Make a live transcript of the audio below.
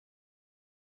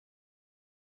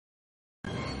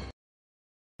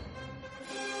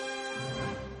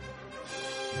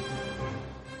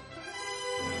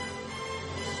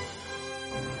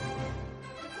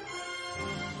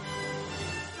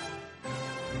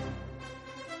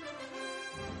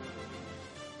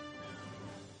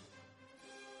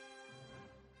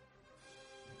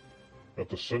at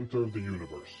the center of the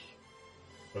universe.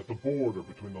 At the border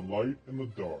between the light and the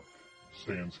dark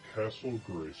stands Castle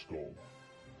Grayskull.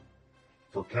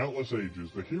 For countless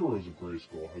ages, the heroes of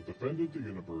Grayskull have defended the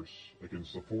universe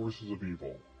against the forces of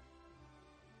evil.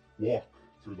 Walk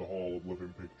through the Hall of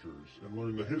Living Pictures and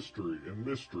learn the history and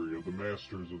mystery of the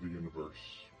Masters of the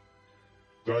Universe.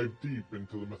 Dive deep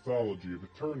into the mythology of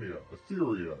Eternia,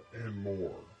 Etheria, and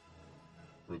more.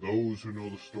 For those who know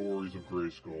the stories of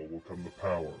Grayskull will come the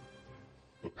power.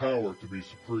 The power to be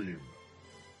supreme.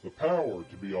 The power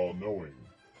to be all-knowing.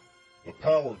 The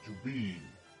power to be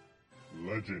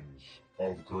Legends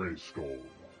of Grayskull.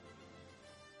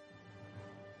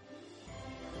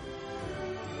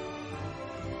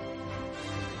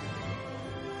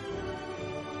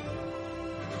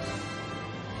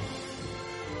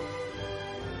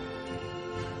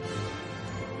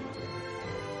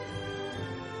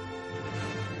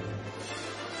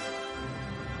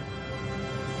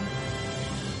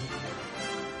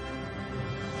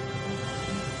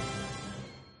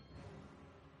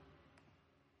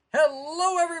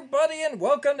 Hello everybody and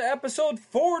welcome to episode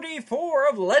 44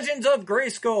 of Legends of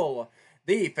Grayskull,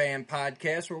 the fan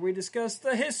podcast where we discuss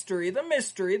the history, the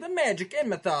mystery, the magic, and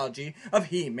mythology of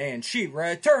He-Man,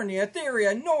 She-Ra, Eternia,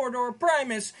 Etheria, Norador,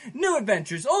 Primus, new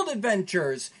adventures, old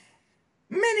adventures,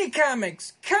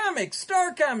 mini-comics, comics,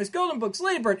 Star Comics, Golden Books,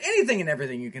 Ladybird, anything and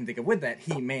everything you can think of with that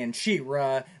He-Man,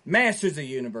 She-Ra, Masters of the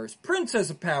Universe, Princess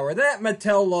of Power, that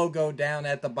Mattel logo down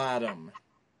at the bottom.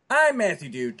 I'm Matthew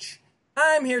Duch.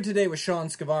 I'm here today with Sean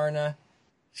Scavarna.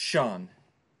 Sean,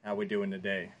 how we doing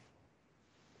today?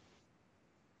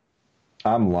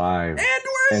 I'm live. And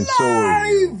we're live! So are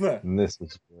you. And this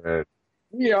is good.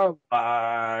 We are live!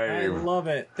 I love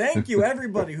it. Thank you,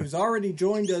 everybody who's already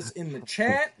joined us in the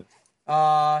chat.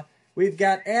 We've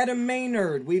got Adam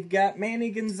Maynard. We've got Manny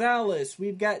Gonzalez.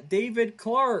 We've got David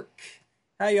Clark.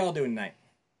 How y'all doing tonight?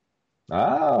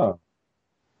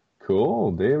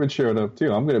 Cool. David showed up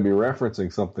too. I'm going to be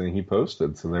referencing something he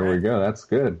posted, so there we go. That's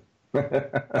good. What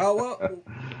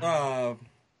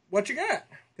you got?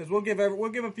 Because we'll give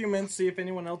a few minutes, see if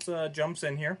anyone else jumps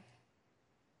in here.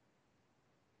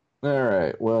 All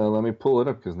right. Well, let me pull it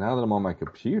up because now that I'm on my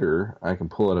computer, I can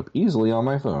pull it up easily on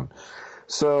my phone.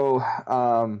 So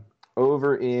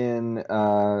over in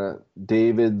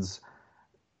David's.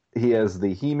 He has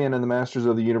the He-Man and the Masters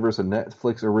of the Universe, a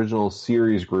Netflix original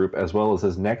series group, as well as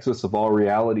his Nexus of All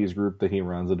Realities group that he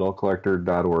runs,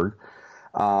 adultcollector.org.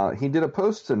 He did a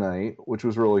post tonight, which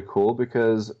was really cool,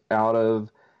 because out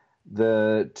of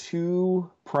the two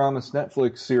promised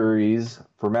Netflix series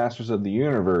for Masters of the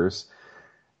Universe,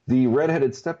 the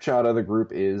redheaded stepchild of the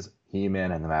group is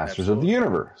He-Man and the Masters of the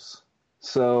Universe.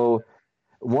 So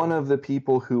one of the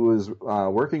people who was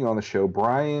working on the show,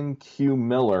 Brian Q.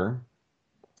 Miller,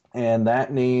 and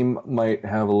that name might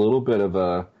have a little bit of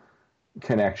a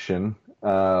connection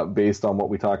based on what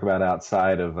we talk about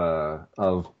outside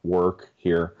of work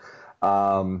here.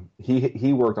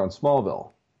 He worked on Smallville.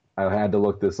 I had to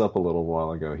look this up a little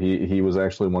while ago. He was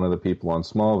actually one of the people on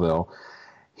Smallville.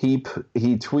 He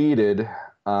tweeted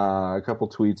a couple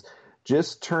tweets.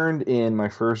 Just turned in my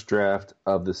first draft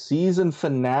of the season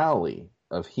finale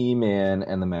of He-Man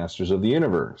and the Masters of the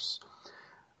Universe.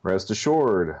 Rest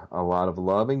assured, a lot of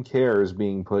love and care is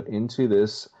being put into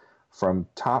this from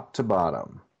top to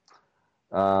bottom.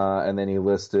 And then he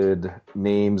listed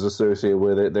names associated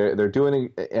with it. They're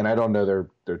doing, and I don't know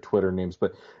their Twitter names,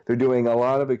 but they're doing a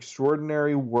lot of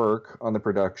extraordinary work on the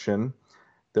production.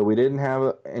 That we didn't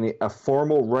have a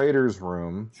formal writer's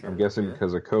room, I'm guessing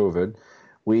because of COVID.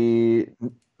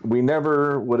 We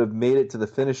never would have made it to the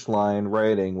finish line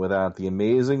writing without the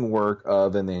amazing work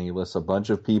of, and then he lists a bunch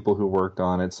of people who worked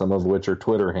on it, some of which are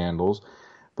Twitter handles.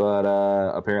 But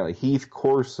apparently Heath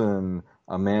Corson,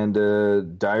 Amanda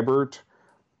Dibert,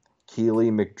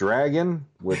 Keely McDragon,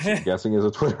 which I'm guessing is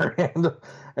a Twitter handle.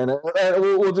 And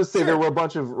we'll just say there were a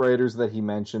bunch of writers that he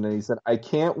mentioned, and he said, I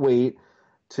can't wait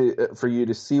for you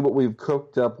to see what we've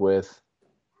cooked up with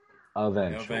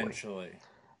eventually.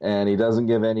 And he doesn't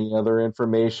give any other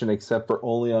information except for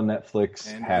only on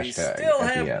Netflix and hashtag. We still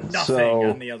have nothing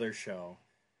on the other show.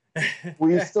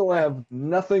 We still have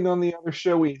nothing on the other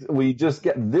show. We just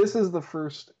get, this is the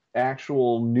first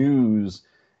actual news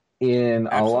in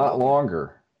a lot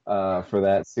longer for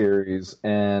that series.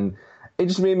 And it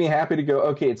just made me happy to go,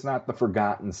 okay, it's not the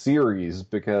forgotten series,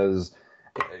 because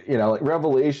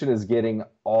Revelation is getting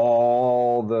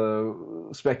all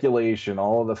the speculation,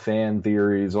 all of the fan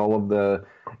theories,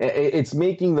 it's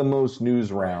making the most news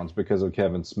rounds because of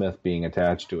Kevin Smith being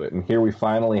attached to it. And here we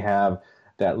finally have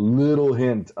that little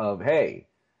hint of, hey,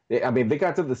 they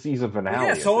got to the season finale.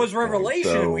 Yeah, so is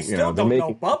Revelation. So, we still don't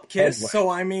know Bupkis, so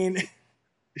I mean...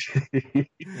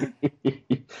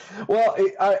 Well,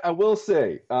 I will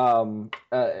say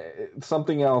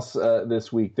something else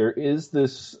this week. There is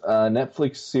this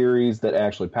Netflix series that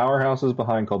actually Powerhouse is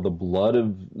behind called The Blood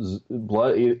of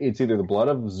Blood. It's either The Blood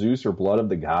of Zeus or Blood of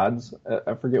the Gods.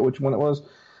 I forget which one it was.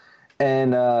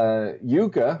 And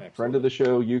Yuka, friend of the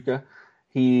show, Yuka,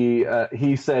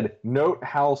 he said, "Note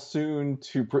how soon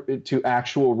to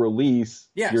actual release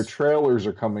your trailers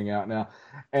are coming out now."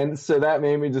 And so that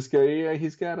made me just go, yeah,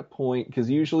 he's got a point, because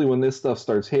usually when this stuff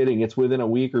starts hitting, it's within a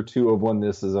week or two of when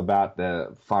this is about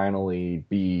to finally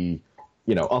be,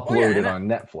 uploaded on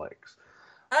Netflix.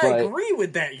 I agree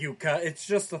with that, Yuka. It's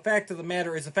just the fact of the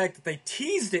matter is the fact that they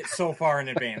teased it so far in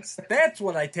advance. That's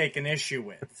what I take an issue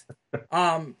with.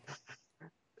 No,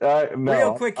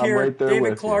 real quick here, right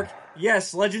David Clark.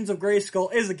 Yes, Legends of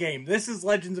Grayskull is a game. This is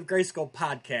Legends of Grayskull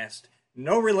podcast.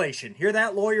 No relation. Hear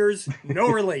that, lawyers? No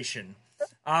relation.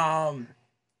 Piers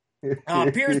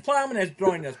Plowman has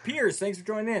joined us. Piers, thanks for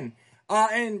joining in.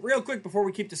 And real quick before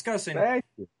we keep discussing, thank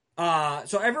you.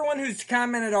 So everyone who's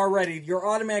commented already, you're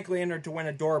automatically entered to win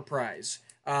a door prize.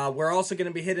 We're also going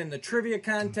to be hitting the trivia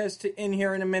contest in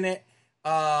here in a minute.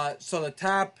 So the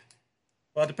top,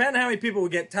 well, depending on how many people we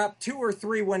get, top 2 or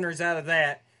 3 winners out of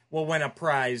that will win a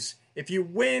prize. If you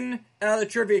win out of the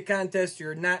trivia contest,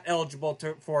 you're not eligible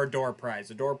for a door prize.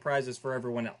 The door prize is for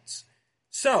everyone else.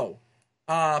 So,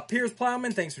 Piers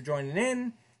Plowman, thanks for joining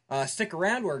in. Stick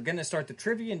around. We're going to start the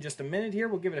trivia in just a minute here.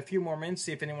 We'll give it a few more minutes,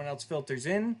 see if anyone else filters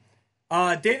in.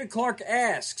 David Clark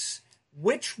asks,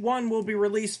 which one will be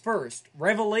released first,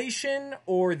 Revelation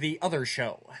or the other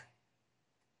show?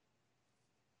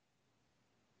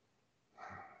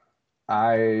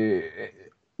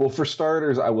 Well, for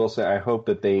starters, I will say I hope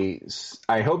they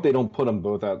don't put them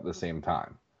both out at the same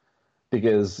time,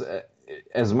 because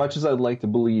as much as I'd like to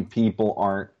believe people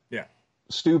aren't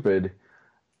stupid,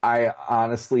 I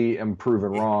honestly am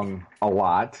proven wrong a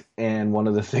lot. And one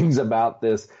of the things about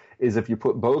this is if you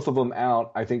put both of them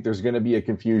out, I think there's going to be a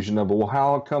confusion of, well,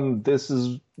 how come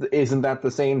isn't that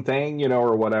the same thing,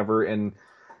 or whatever. And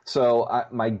so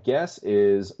my guess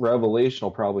is Revelation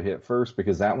will probably hit first,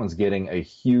 because that one's getting a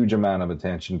huge amount of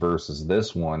attention versus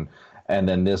this one. And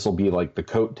then this will be like the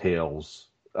coattails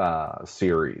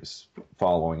series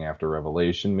following after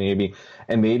Revelation, maybe.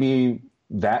 And maybe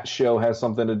that show has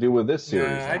something to do with this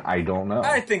series. I don't know.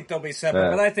 I think they'll be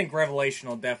separate, but I think Revelation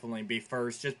will definitely be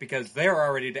first, just because they're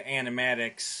already to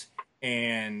animatics,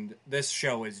 and this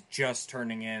show is just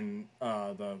turning in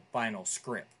the final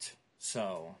script.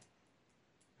 So,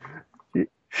 you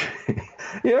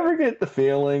ever get the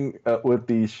feeling with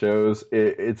these shows,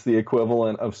 it's the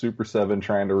equivalent of Super 7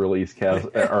 trying to release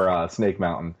Snake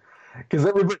Mountain? Because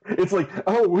everybody, it's like,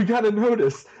 oh, we got to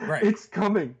notice. Right. It's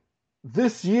coming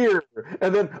this year,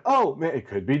 and then man, it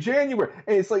could be January.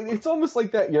 And it's almost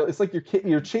like that. It's like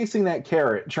you're chasing that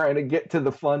carrot, trying to get to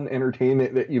the fun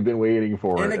entertainment that you've been waiting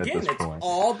for. And again, it's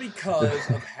all because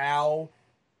of how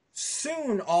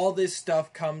soon all this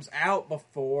stuff comes out.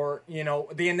 Before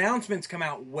the announcements come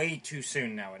out way too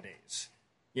soon nowadays.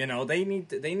 They need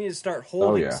to start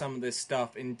holding some of this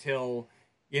stuff until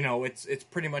it's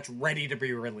pretty much ready to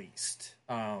be released.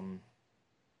 It'd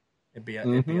be a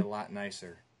lot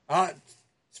nicer.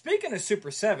 Speaking of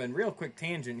Super 7, real quick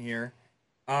tangent here.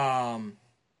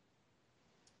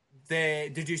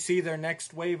 Did you see their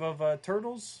next wave of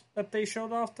Turtles that they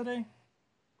showed off today?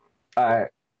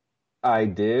 I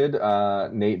did.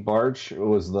 Nate Barch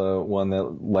was the one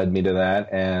that led me to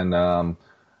that, and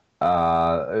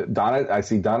I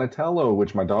see Donatello,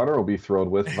 which my daughter will be thrilled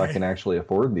with if I can actually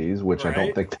afford these, which I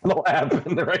don't think that'll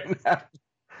happen right now.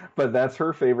 But that's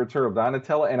her favorite turtle,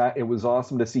 Donatello, and it was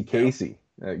awesome to see Casey.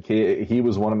 He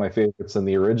was one of my favorites in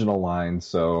the original line,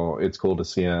 so it's cool to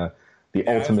see the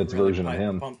Ultimates version of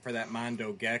him. Pumped for that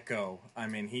Mondo Gecko. I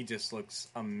mean, he just looks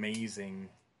amazing.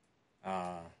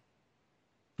 Yeah,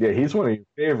 he's one of your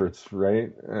favorites,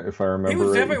 right? If I remember, he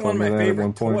was definitely one of my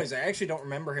favorite toys. I actually don't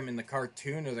remember him in the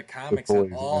cartoon or the comics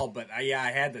at all, but I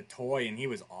had the toy, and he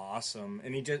was awesome.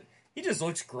 And he just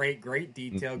looks great. Great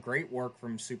detail, great work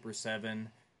from Super 7.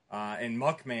 And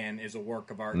Muckman is a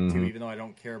work of art, too, even though I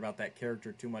don't care about that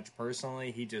character too much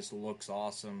personally. He just looks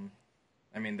awesome.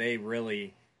 I mean, they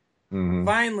really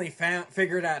finally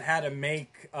figured out how to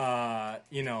make,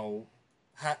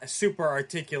 super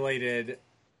articulated,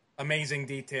 amazing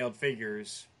detailed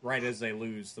figures right as they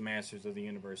lose the Masters of the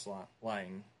Universe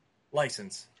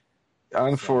license.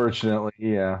 Unfortunately,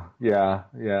 yeah.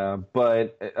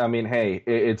 But I mean, hey,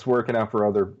 it's working out for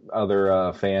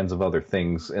other fans of other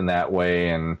things in that way,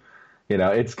 and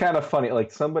it's kind of funny.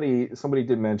 Like somebody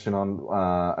did mention on,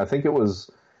 I think it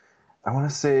was I want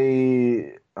to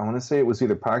say it was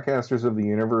either Podcasters of the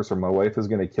Universe or My Wife Is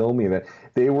Going to Kill Me that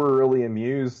they were really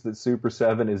amused that Super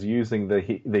 7 is using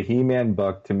the He-Man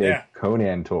buck to make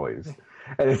Conan toys.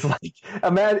 And it's like,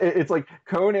 imagine, it's like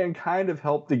Conan kind of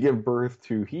helped to give birth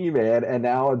to He-Man, and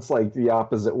now it's like the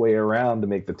opposite way around to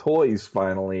make the toys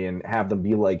finally and have them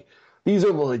be like, these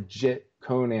are legit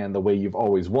Conan the way you've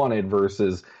always wanted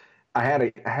versus I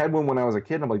had one when I was a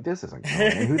kid and I'm like, this isn't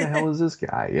Conan. Who the hell is this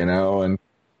guy? And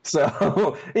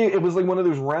so it was like one of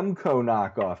those Remco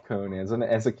knockoff Conans. And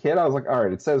as a kid, I was like, all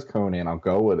right, it says Conan, I'll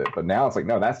go with it. But now it's like,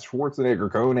 no, that's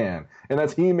Schwarzenegger Conan. And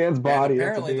that's He-Man's body. And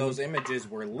apparently those images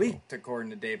were leaked, according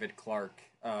to David Clark.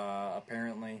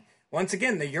 Apparently. Once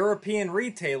again, the European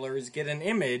retailers get an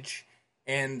image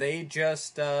and they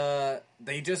just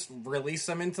release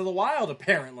them into the wild,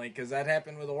 apparently, because that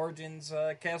happened with Origins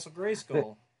Castle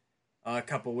Grayskull a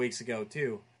couple weeks ago,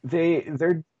 too.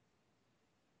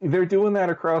 They're doing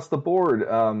that across the board.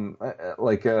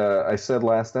 I said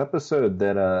last episode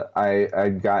that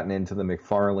I'd gotten into the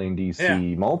McFarlane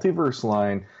DC multiverse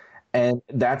line, and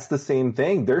that's the same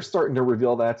thing. They're starting to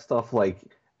reveal that stuff like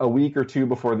a week or two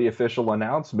before the official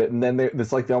announcement, and then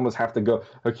it's like they almost have to go,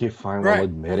 okay, fine, we'll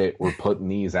admit it. We're putting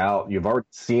these out. You've already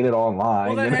seen it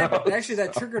online. Well, that happened. Actually,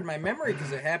 that triggered my memory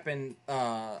because it happened,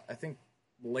 I think,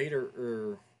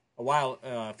 later or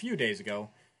a few days ago.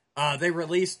 They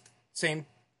released same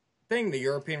thing. The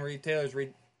European retailers,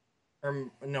 maybe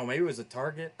it was a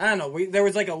Target. I don't know. There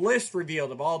was like a list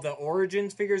revealed of all the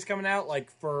Origins figures coming out,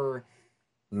 like for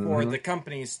the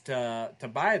companies to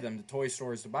buy them, the toy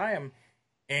stores to buy them,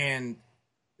 and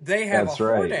they have a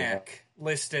Hordak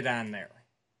listed on there.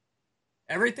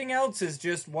 Everything else is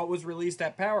just what was released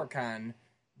at PowerCon,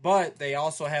 but they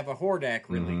also have a Hordak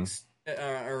released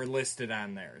or listed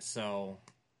on there. So,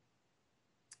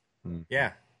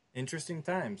 yeah, interesting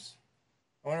times.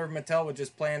 I wonder if Mattel would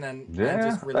just plan on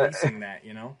just releasing that,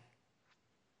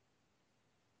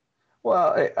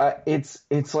 Well,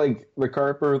 it's like the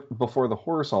cart before the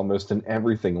horse almost in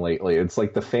everything lately. It's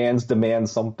like the fans demand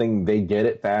something, they get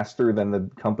it faster than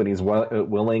the company's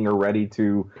willing or ready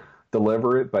to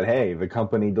deliver it. But hey, the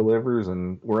company delivers,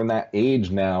 and we're in that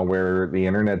age now where the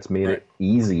internet's made it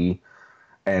easy.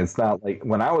 And it's not like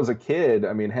when I was a kid.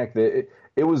 I mean, heck,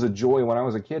 it was a joy when I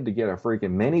was a kid to get a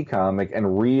freaking mini comic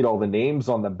and read all the names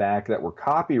on the back that were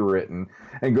copywritten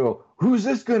and go, who's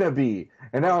this going to be?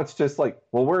 And now it's just like,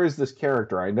 well, where is this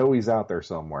character? I know he's out there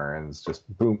somewhere. And it's just,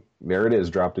 boom, there it is,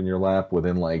 dropped in your lap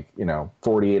within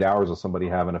 48 hours of somebody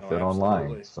having a fit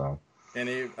online. So. And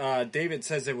David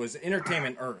says it was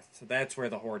Entertainment Earth. That's where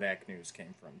the Hordak news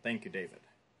came from. Thank you, David.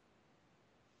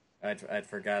 I'd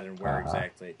forgotten where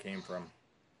exactly it came from.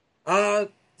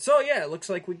 So yeah, it looks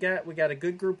like we got a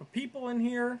good group of people in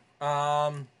here.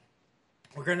 We're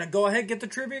gonna go ahead and get the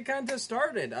trivia contest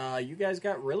started. You guys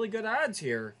got really good odds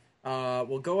here.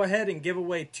 We'll go ahead and give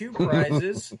away 2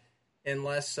 prizes,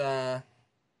 unless a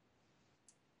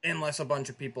bunch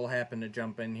of people happen to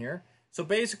jump in here. So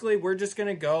basically, we're just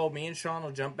gonna go. Me and Sean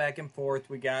will jump back and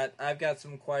forth. I've got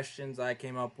some questions I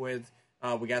came up with.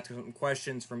 We got some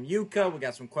questions from Yuka. We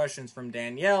got some questions from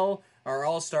Danielle. Our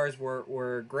All-Stars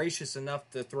were gracious enough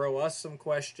to throw us some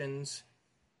questions.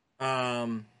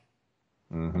 And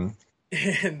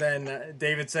then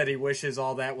David said he wishes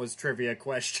all that was trivia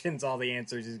questions, all the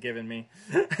answers he's given me.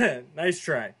 Nice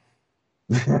try.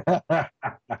 But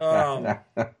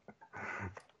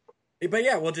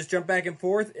yeah, we'll just jump back and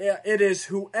forth. It is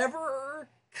whoever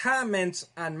comments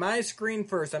on my screen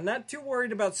first. I'm not too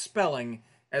worried about spelling,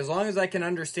 as long as I can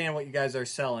understand what you guys are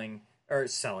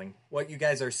what you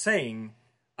guys are saying.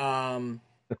 So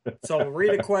we'll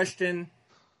read a question,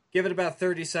 give it about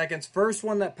 30 seconds. First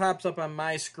one that pops up on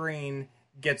my screen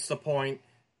gets the point.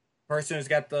 Person who's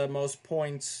got the most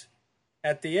points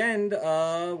at the end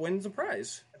wins the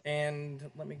prize. And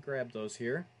let me grab those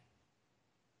here.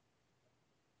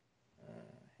 Hang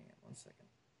on 1 second.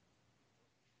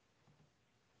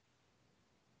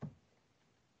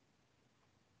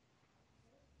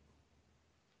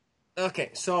 Okay,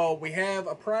 so we have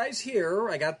a prize here.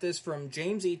 I got this from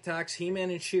James Etox,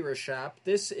 He-Man and She-Ra Shop.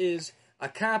 This is a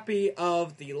copy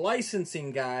of the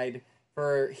licensing guide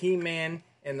for He-Man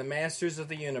and the Masters of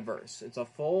the Universe. It's a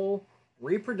full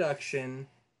reproduction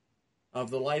of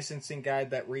the licensing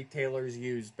guide that retailers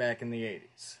used back in the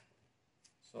 80s.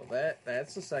 So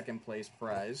that's the second place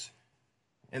prize.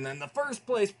 And then the first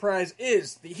place prize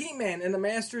is the He-Man and the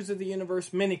Masters of the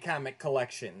Universe mini-comic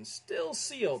collection. Still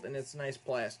sealed in its nice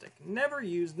plastic. Never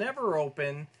used, never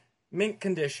open, mint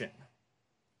condition.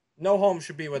 No home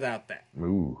should be without that.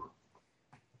 Ooh.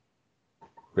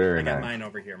 Very nice. I got mine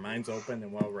over here. Mine's open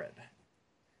and well read.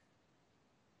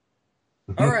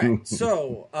 All right,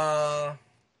 so,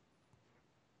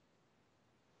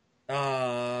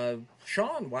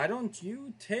 Sean, why don't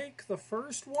you take the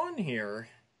first one here?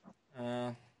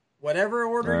 Whatever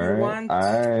order you All want.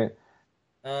 right.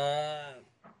 Uh,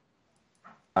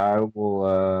 I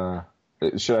will.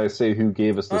 Should I say who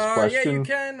gave us this question? Yeah, you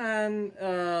can.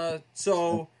 And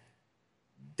so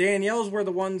Danielle's were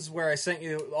the ones where I sent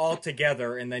you all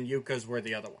together, and then Yuka's were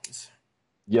the other ones.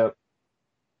 Yep.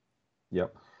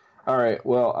 All right.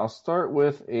 Well, I'll start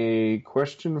with a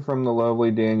question from the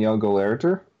lovely Danielle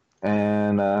Galerter,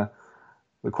 and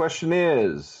the question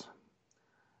is: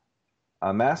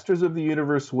 a Masters of the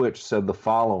Universe witch said the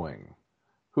following.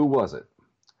 Who was it?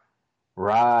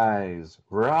 Rise,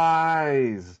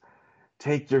 rise,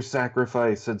 take your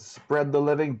sacrifice and spread the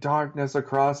living darkness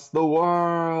across the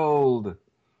world.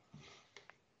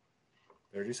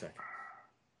 30 seconds.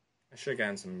 I should have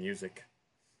gotten some music.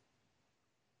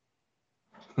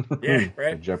 Yeah,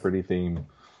 right? The Jeopardy theme.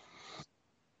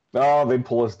 Oh, they'd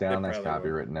pull us down. That's probably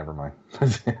copyright. Never mind.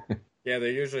 Yeah,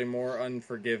 they're usually more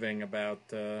unforgiving about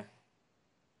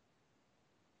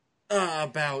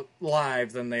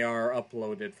live than they are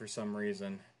uploaded for some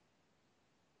reason.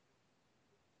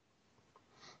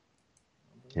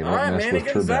 You All don't right, mess Manny with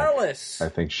Trebek. Gonzalez. I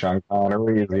think Sean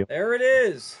Connery is the... There it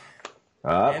is.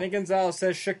 Ah, Manny Gonzalez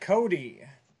says Shakoti.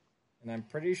 And I'm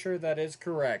pretty sure that is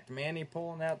correct. Manny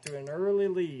pulling out to an early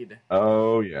lead.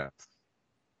 oh, yes.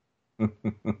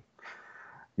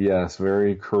 Yes,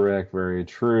 very correct, very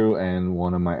true, and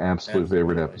one of my absolute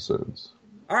favorite Absolutely. episodes.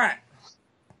 All right.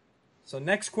 So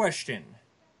next question.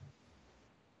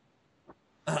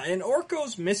 In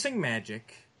Orko's Missing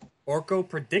Magic, Orko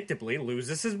predictably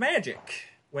loses his magic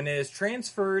when it is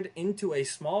transferred into a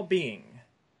small being.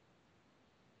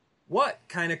 What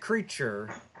kind of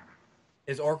creature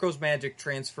is Orko's magic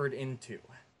transferred into?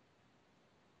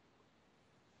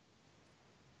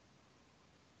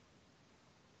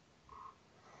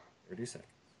 "30 seconds.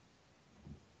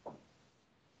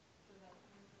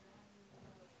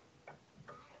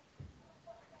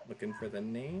 Looking for the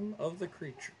name of the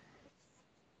creature.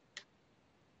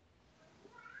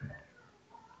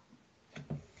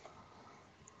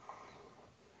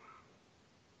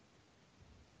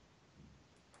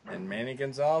 And Manny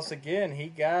Gonzalez again, he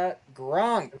got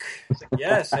Gronk.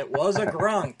 Yes, it was a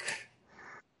Gronk.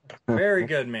 Very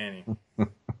good, Manny. All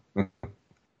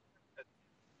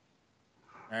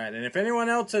right, and if anyone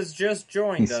else has just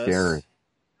joined He's us, scary.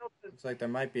 looks like there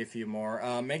might be a few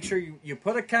more. Make sure you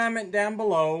put a comment down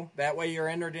below. That way you're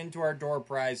entered into our door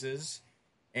prizes.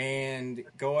 And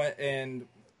go and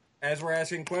as we're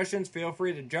asking questions, feel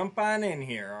free to jump on in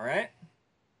here, all right?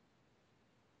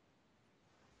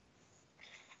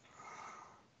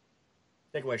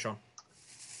 Take away, Sean.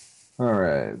 All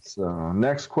right, so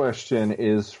next question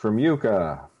is from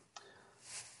Yuka.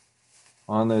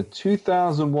 On the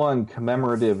 2001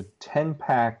 commemorative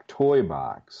 10-pack toy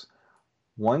box,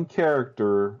 one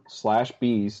character /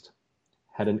 beast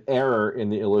had an error in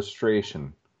the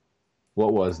illustration.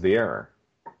 What was the error?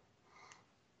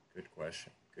 Good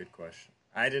question. Good question.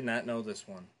 I did not know this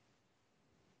one.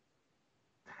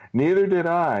 Neither did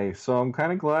I, so I'm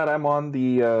kind of glad I'm on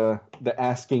the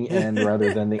asking end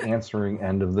rather than the answering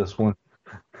end of this one.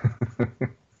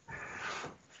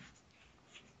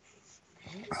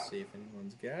 Let's see if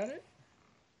anyone's got it.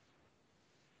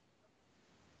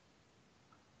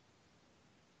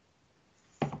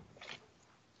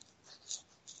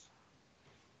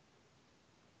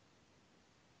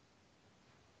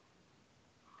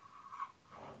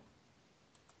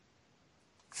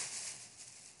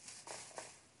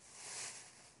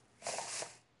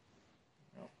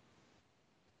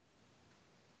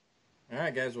 All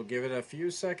right, guys, we'll give it a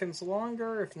few seconds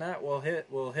longer. If not, we'll hit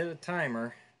a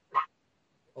timer.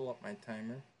 Pull up my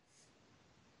timer.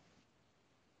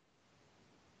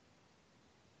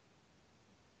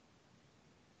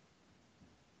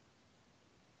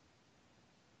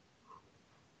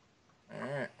 All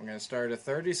right, we're going to start a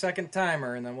 30-second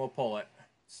timer, and then we'll pull it.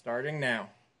 Starting now.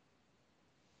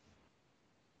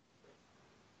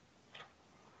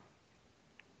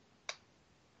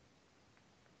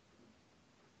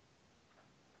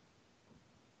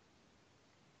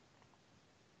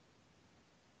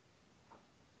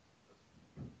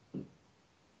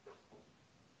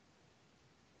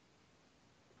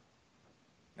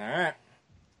 All right.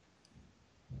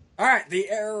 All right,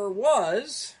 the error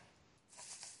was...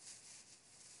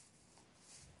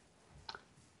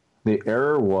 The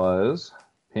error was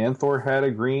Panther had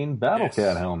a green Battlecat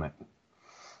Yes. helmet.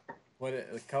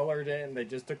 Colored it, and they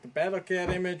just took the Battlecat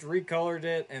image, recolored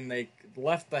it, and they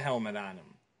left the helmet on him.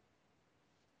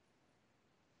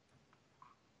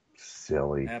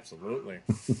 silly. Absolutely.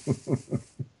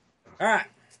 All right.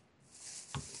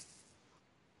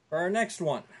 For our next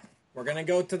one, we're going to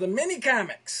go to the mini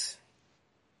comics.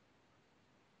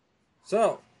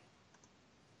 So,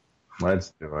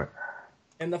 Let's do it.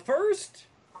 in the first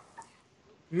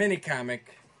mini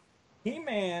comic,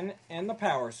 He-Man and the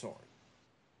Power Sword,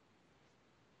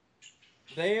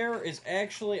 there is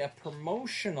actually a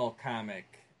promotional comic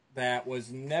that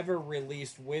was never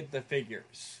released with the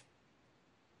figures.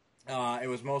 It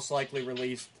was most likely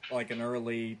released like an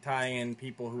early tie-in,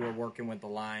 people who were working with the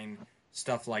line,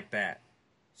 stuff like that.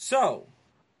 So,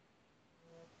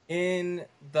 on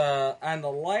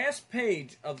the last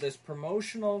page of this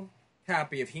promotional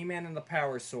copy of He-Man and the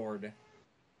Power Sword,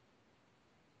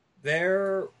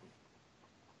 they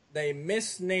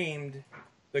misnamed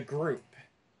the group.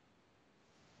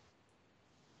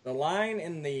 The line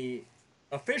in the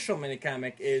official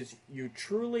minicomic is, "You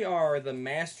truly are the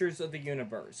masters of the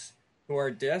universe, who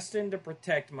are destined to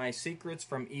protect my secrets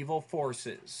from evil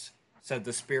forces," said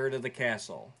the spirit of the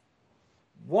castle.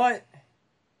 What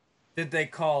did they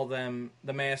call them,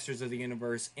 the masters of the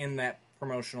universe, in that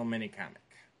promotional minicomic?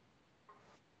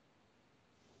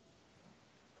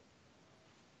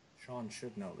 Sean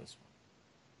should know this one.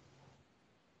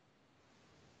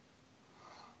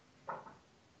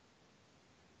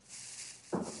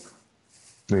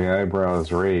 The eyebrow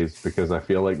is raised because I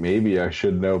feel like maybe I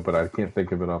should know, but I can't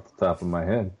think of it off the top of my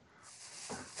head.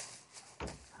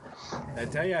 Did I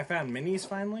tell you I found minis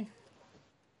finally?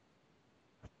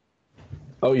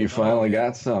 Oh, you finally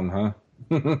got some, huh?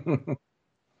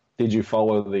 Did you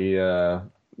follow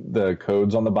the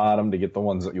codes on the bottom to get the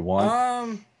ones that you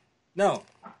want? No,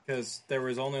 because there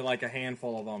was only like a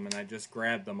handful of them, and I just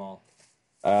grabbed them all.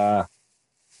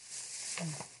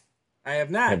 I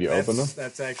have not. Have you opened them?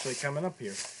 That's actually coming up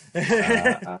here.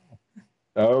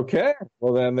 Okay.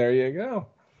 Well, then there you go.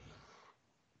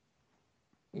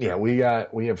 Yeah, we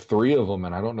have 3 of them,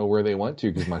 and I don't know where they went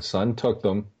to because my son took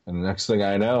them, and the next thing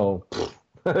I know,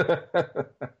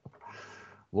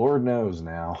 Lord knows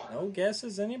now. No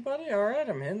guesses, anybody? All right,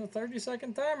 I'm hitting the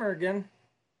 30-second timer again.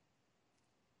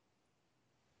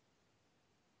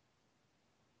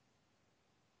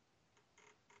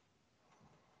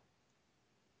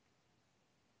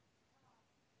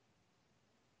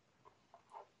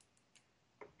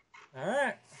 All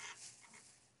right.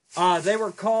 They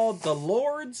were called the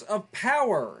Lords of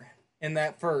Power in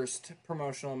that first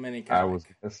promotional mini comic. I was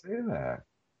going to say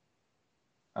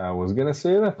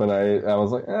that. But I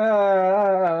was like,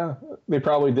 they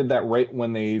probably did that right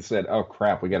when they said, "Oh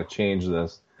crap, we got to change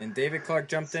this." And David Clark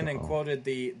jumped in and quoted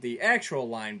the actual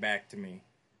line back to me.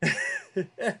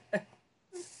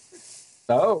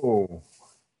 Oh,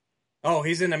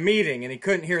 he's in a meeting and he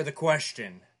couldn't hear the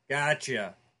question.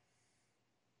 Gotcha.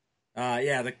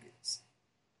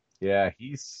 Yeah,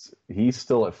 he's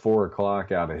still at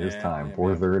 4:00 out of his time,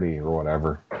 4:30 or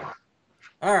whatever.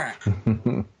 All right.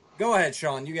 Go ahead,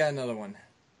 Sean. You got another one.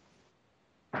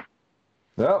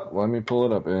 Yep, let me pull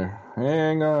it up here.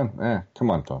 Hang on. Come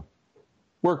on, Tom.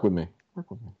 Work with me.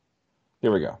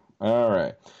 Here we go. All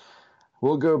right.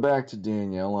 We'll go back to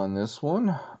Danielle on this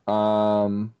one.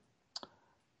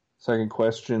 Second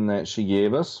question that she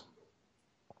gave us.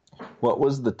 What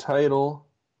was the title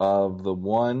of the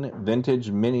one vintage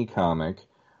mini comic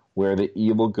where the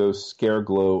evil ghost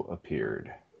Scareglow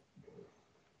appeared?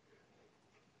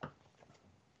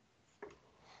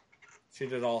 She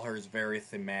did all hers very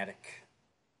thematic.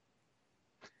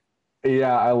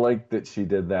 Yeah, I like that she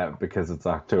did that because it's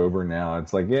October now.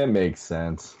 It's like, it makes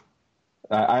sense.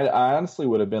 I honestly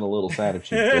would have been a little sad if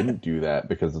she didn't do that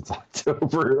because it's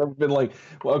October. I've been like,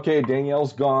 well, okay,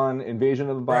 Danielle's gone.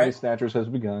 Invasion of the Body Snatchers has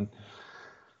begun.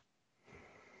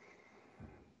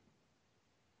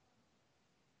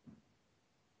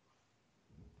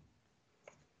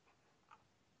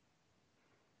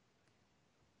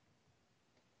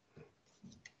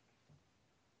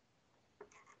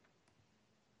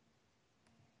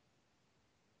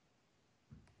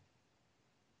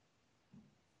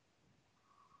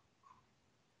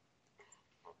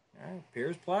 All right,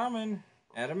 Piers Plowman,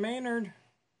 Adam Maynard.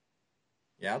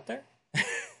 You out there?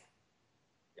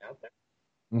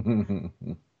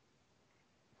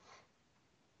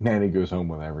 Nanny goes home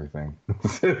with everything.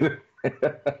 Looking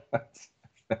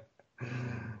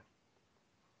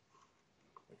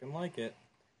like it.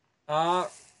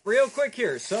 Real quick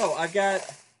here. So I've got,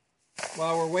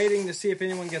 while we're waiting to see if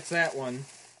anyone gets that one,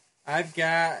 I've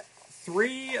got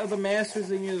 3 of the Masters of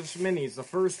the Universe minis, the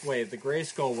first wave, the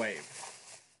Grayskull wave.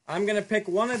 I'm going to pick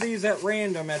one of these at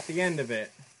random at the end of it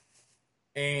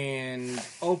and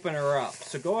open her up.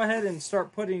 So go ahead and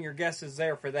start putting your guesses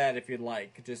there for that if you'd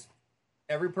like. Just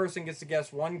every person gets to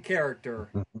guess one character,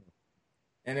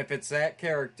 and if it's that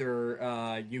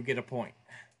character, you get a point.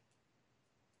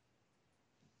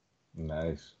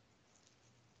 Nice.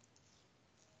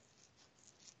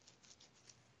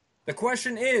 The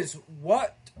question is,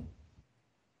 what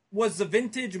was the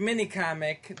vintage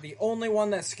mini-comic, the only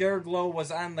one that Scareglow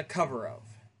was on the cover of?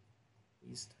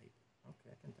 He's typing.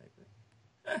 Okay, I can type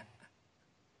it.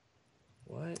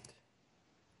 What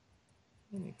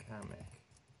mini-comic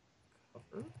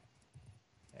cover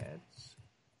had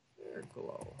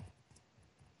Scareglow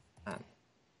on?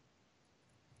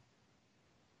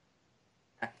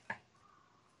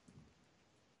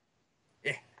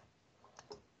 Yeah.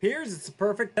 Piers, it's the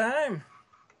perfect time.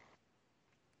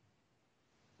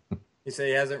 He said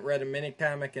he hasn't read a mini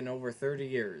comic in over 30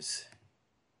 years.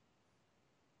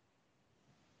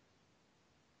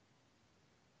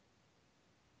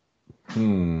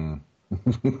 All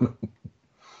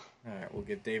right, we'll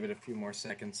give David a few more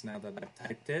seconds now that I've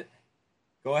typed it.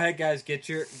 Go ahead, guys. Get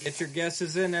your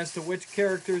guesses in as to which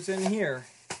character's in here.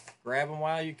 Grab them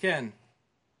while you can.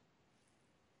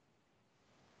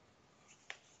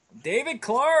 David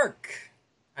Clark.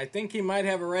 I think he might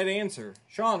have a right answer.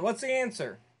 Sean, what's the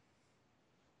answer?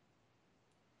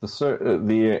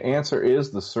 The answer is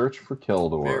The Search for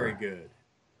Keldor. Very good.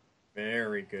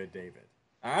 Very good, David.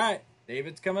 All right.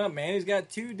 David's coming up. Manny's got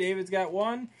 2. David's got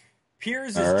 1.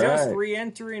 Piers is just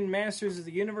re-entering Masters of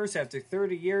the Universe after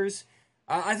 30 years.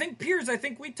 I think, Piers,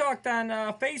 we talked on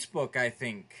Facebook, I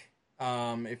think.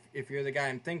 If you're the guy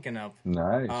I'm thinking of.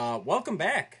 Nice. Welcome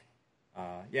back.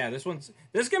 This is going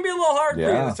to be a little hard for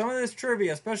you. Some of this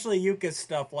trivia, especially Yuka's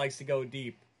stuff, likes to go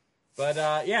deep. But,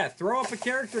 throw up a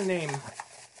character name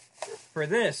for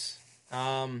this.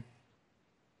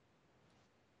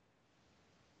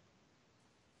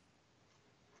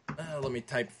 Let me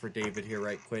type for David here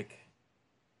right quick.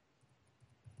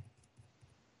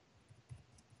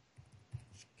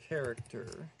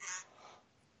 Character.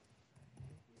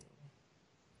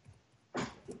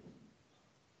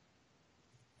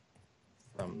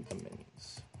 From the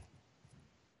minis.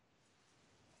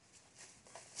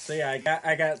 So yeah,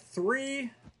 I got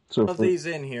 3 of these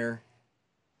in here.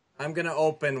 I'm gonna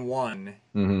open one,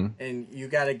 and you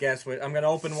gotta guess what. I'm gonna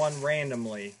open one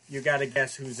randomly. You gotta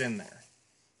guess who's in there.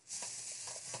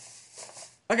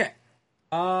 Okay.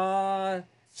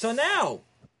 So now,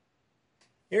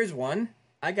 here's one.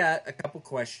 I got a couple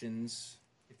questions.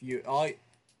 If you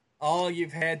all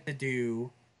you've had to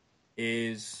do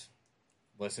is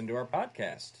listen to our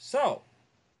podcast. So,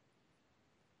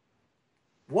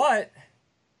 what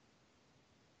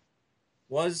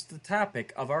was the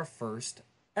topic of our first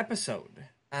episode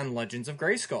on Legends of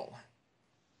Grayskull?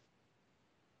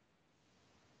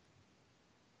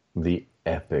 The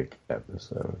epic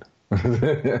episode.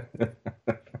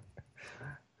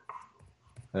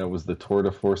 That was the tour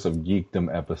de force of geekdom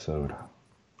episode.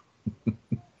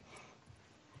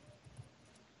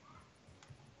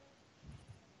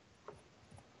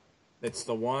 It's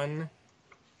the one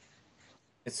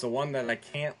that I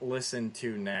can't listen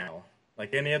to now.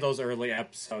 Like any of those early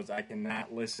episodes I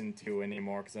cannot listen to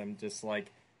anymore because I'm just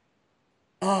like,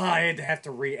 I'd have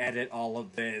to re-edit all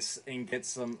of this and get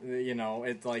some,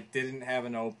 it like didn't have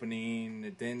an opening.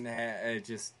 It didn't have, it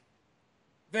just,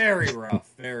 very rough,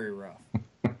 very rough.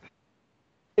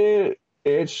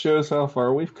 It shows how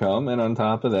far we've come, and on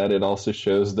top of that, it also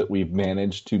shows that we've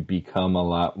managed to become a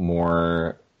lot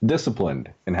more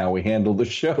disciplined in how we handle the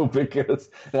show, because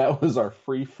that was our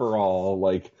free-for-all,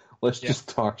 like, let's just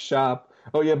talk shop.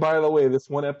 Oh yeah, by the way, this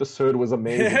one episode was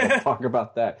amazing. Let's talk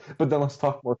about that. But then let's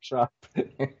talk more shop.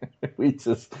 It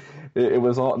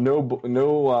was all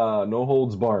no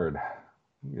holds barred.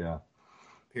 Yeah.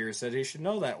 Pierce said he should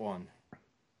know that one.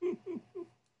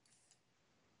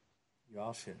 You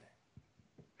all should.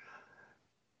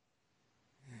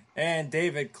 And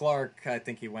David Clark, I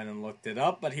think he went and looked it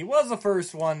up, but he was the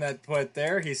first one that put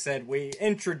there. He said, we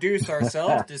introduce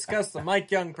ourselves, discuss the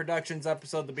Mike Young Productions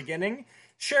episode at the beginning,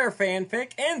 share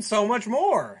fanfic, and so much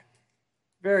more.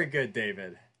 Very good,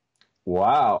 David.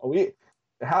 Wow.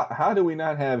 How do we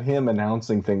not have him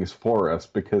announcing things for us?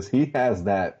 Because he had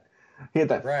that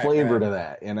flavor to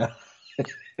that, you know?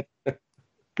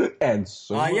 And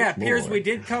so much Piers, more. we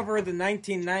did cover the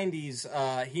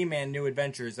 1990s He-Man New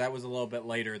Adventures. That was a little bit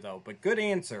later, though, but good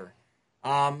answer.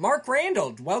 Mark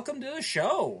Randall, welcome to the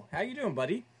show. How you doing,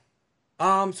 buddy?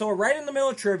 So we're right in the middle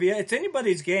of trivia. It's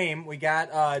anybody's game. We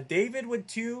got David with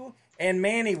 2 and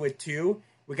Manny with 2.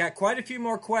 We got quite a few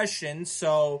more questions,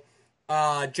 so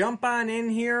jump on in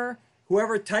here.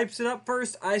 Whoever types it up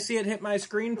first, I see it hit my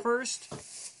screen first.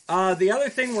 The other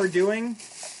thing we're doing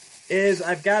is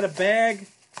I've got a bag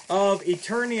of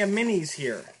Eternia minis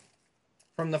here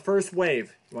from the first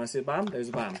wave. You want to see the bottom? There's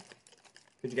the bottom.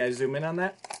 Could you guys zoom in on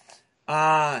that?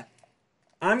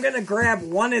 I'm going to grab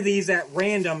one of these at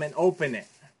random and open it.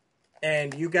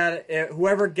 And you got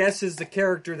whoever guesses the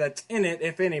character that's in it,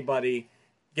 if anybody,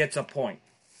 gets a point.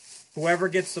 Whoever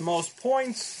gets the most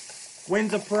points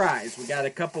wins a prize. We got a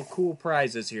couple cool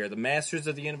prizes here. The Masters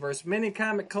of the Universe mini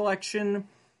comic collection.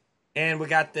 And we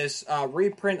got this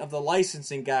reprint of the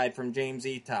licensing guide from James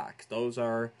Eatock. Those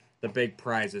are the big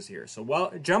prizes here. So,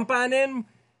 well, jump on in.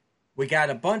 We got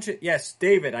a bunch of... Yes,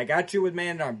 David, I got you with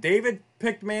Man-at-Arms. David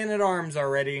picked Man-at-Arms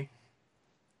already.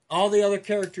 All the other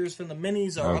characters from the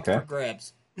minis are up for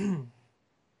grabs.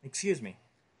 Excuse me.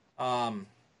 Yeah.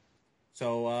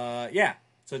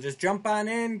 So just jump on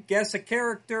in, guess a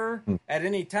character at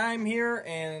any time here,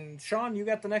 and Sean, you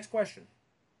got the next question.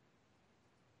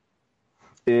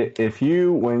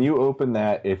 When you open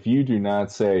that, if you do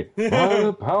not say, by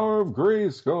the power of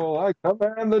Grayskull, I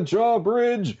command the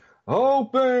drawbridge,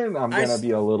 open, I'm going to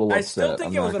be a little upset. I still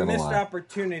think it was a missed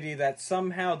opportunity that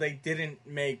somehow they didn't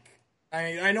make...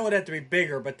 I know it had to be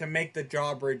bigger, but to make the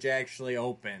drawbridge actually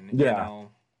open, you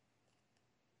know.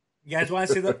 You guys want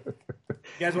to see the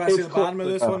bottom of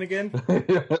this one again?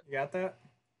 You got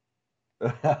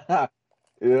that?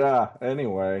 Yeah,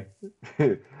 anyway.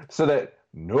 So that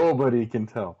nobody can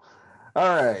tell.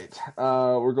 All right.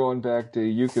 We're going back to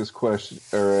Yuka's question.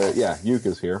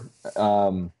 Yuka's here.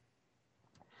 In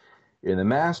the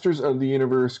Masters of the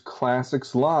Universe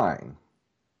Classics line,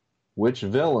 which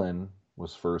villain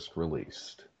was first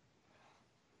released?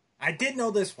 I did know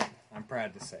this one, I'm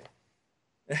proud to say.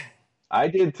 I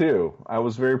did too. I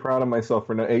was very proud of myself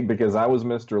because I was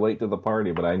Mr. Late to the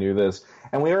party, but I knew this.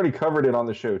 And we already covered it on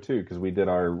the show too, because we did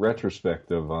our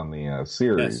retrospective on the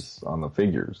series, on the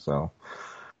figures. So,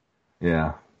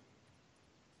 yeah.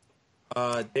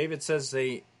 David says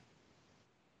they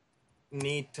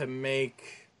need to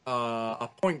make a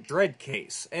Point Dread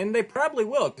case. And they probably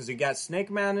will, because you got Snake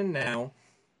Mountain now.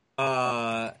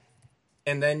 And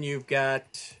then you've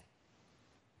got...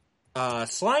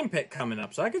 Slime Pit coming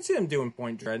up, so I could see them doing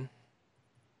Point Dread.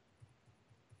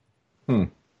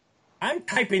 I'm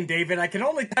typing, David. I can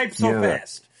only type so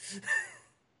fast.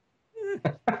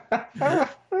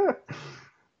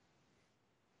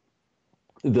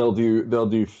 They'll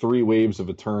do 3 waves of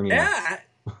Eternia.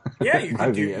 Yeah. You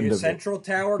can do your Central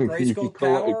Tower, Grayskull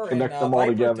Tower, and connect them all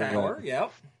Viper together. Tower.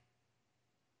 Yep.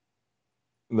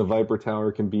 The Viper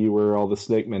Tower can be where all the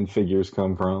Snake Men figures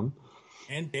come from.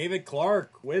 And David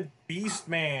Clark with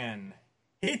Beastman.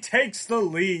 He takes the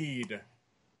lead.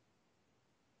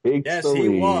 Yes, he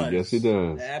was. Yes, he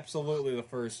does. Absolutely the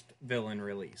first villain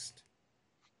released.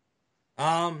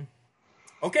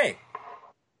 Okay.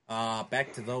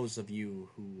 Back to those of you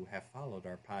who have followed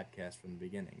our podcast from the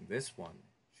beginning. This one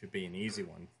should be an easy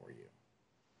one for you.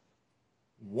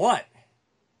 What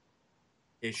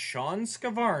is Sean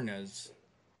Scavarna's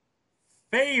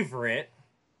favorite,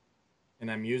 and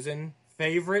I'm using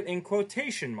favorite in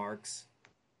quotation marks,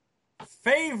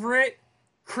 favorite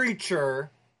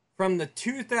creature from the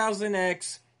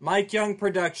 2000X Mike Young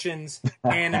Productions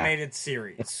animated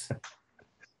series?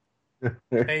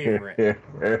 Favorite.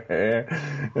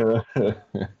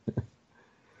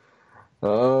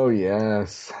 Oh,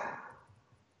 yes.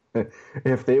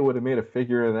 If they would have made a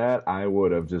figure of that, I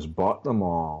would have just bought them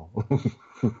all.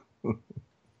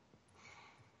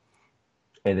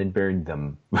 And then buried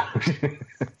them.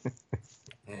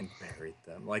 And buried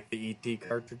them. Like the E.T.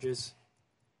 cartridges?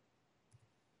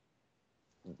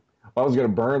 I was going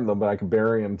to burn them, but I could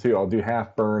bury them too. I'll do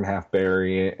half burn, half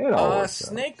bury. It all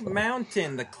Snake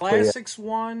Mountain, the Classics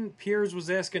one. Piers was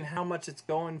asking how much it's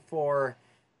going for.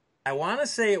 I want to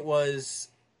say it was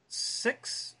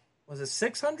 $600?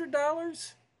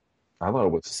 I thought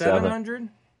it was $700.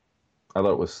 I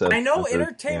thought it was $700. I know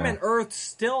Entertainment Earth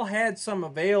still had some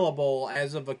available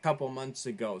as of a couple months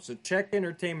ago. So check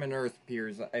Entertainment Earth,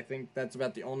 Piers. I think that's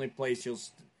about the only place you'll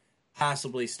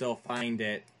possibly still find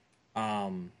it.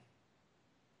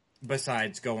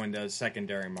 Besides going to a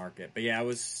secondary market. But yeah, it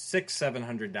was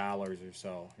 $700 or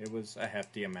so. It was a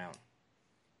hefty amount.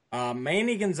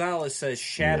 Manny Gonzalez says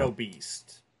Shadow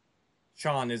Beast.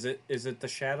 Sean, is it the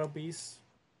Shadow Beast?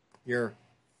 Your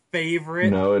favorite?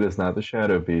 No, it is not the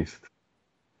Shadow Beast.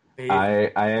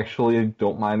 I actually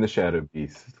don't mind the Shadow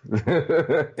Beast.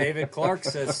 David Clark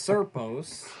says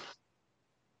Serpos.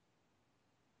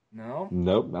 No?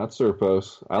 Nope, not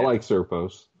Serpos. I like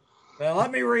Serpos. Well,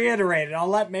 let me reiterate it. I'll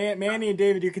let Manny and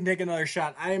David, you can take another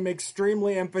shot. I am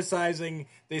extremely emphasizing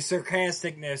the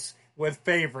sarcasticness with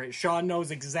favorite. Sean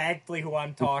knows exactly who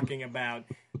I'm talking about.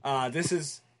 This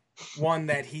is one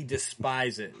that he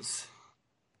despises.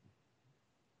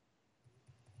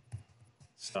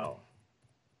 So,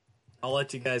 I'll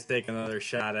let you guys take another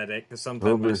shot at it, because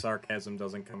sometimes my sarcasm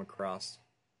doesn't come across.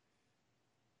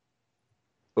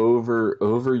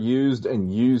 Overused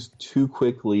and used too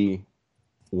quickly,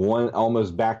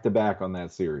 almost back to back on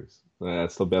that series.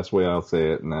 That's the best way I'll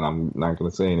say it, and then I'm not going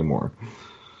to say anymore.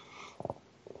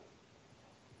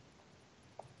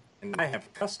 And I have a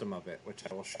custom of it, which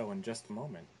I will show in just a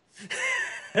moment.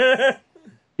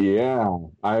 Yeah,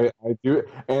 I do,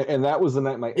 and that was the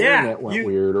night my internet went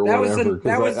weird or whatever,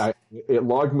 because it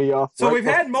logged me off. So we've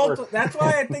had multiple. That's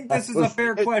why I think this is a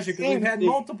fair question, because we've had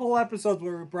multiple episodes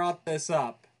where we brought this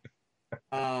up.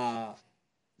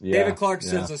 David Clark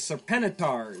says the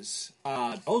Serpenitars.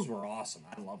 Those were awesome.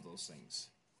 I love those things.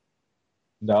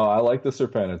 No, I like the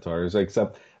Serpenitars,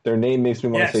 except their name makes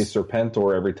me want to say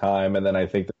Serpentor every time, and then I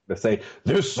think they say,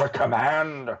 "This is a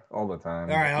command," all the time.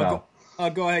 All right, I'll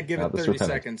go ahead and give it 30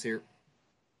 seconds here.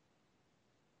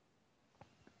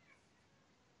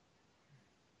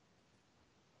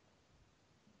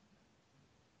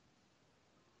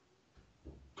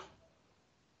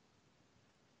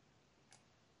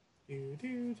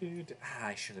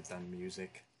 I should have done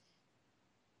music.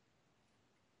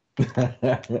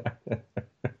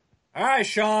 All right,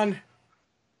 Sean.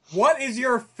 What is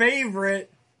your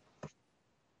favorite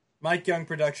Mike Young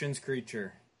Productions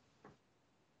creature?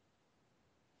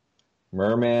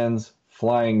 Merman's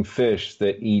flying fish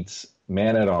that eats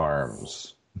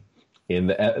man-at-arms. In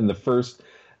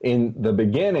the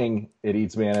beginning, it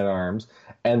eats man-at-arms,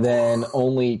 and then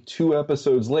only 2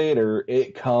 episodes later,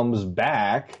 it comes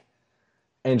back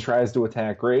and tries to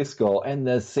attack Grayskull, and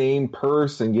the same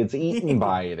person gets eaten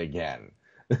by it again.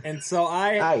 And so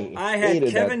I had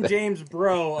Kevin James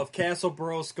Bro of Castle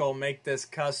Broskull make this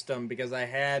custom, because I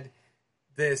had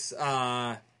this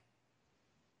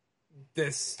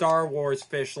this Star Wars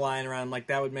fish lying around, like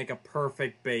that would make a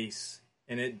perfect base,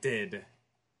 and it did.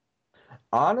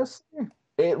 Honestly,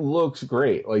 it looks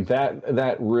great. Like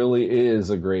that really is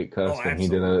a great custom. He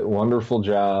did a wonderful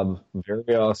job,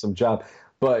 very awesome job.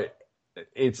 But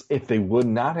if they would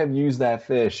not have used that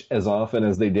fish as often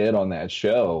as they did on that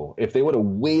show, if they would have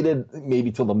waited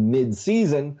maybe till the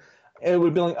mid-season, it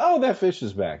would be like, oh, that fish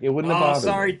is back. It wouldn't have bothered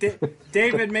sorry, me.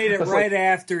 David made it right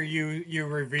after you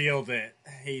revealed it.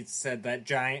 He said that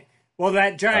giant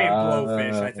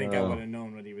blowfish. I think I would have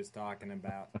known what he was talking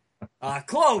about.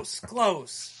 Close.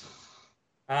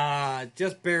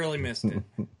 Just barely missed it.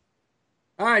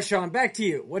 All right, Sean, back to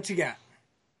you. What you got?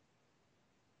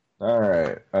 All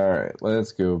right.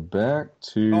 Let's go back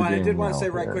to. Oh, and I did want to say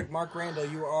right quick, Mark Randall,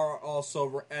 you are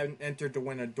also entered to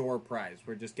win a door prize.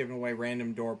 We're just giving away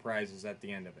random door prizes at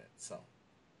the end of it. So.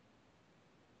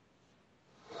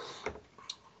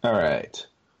 All right.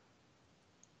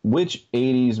 Which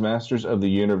 80s Masters of the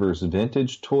Universe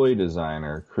vintage toy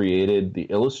designer created the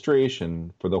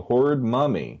illustration for the Horrid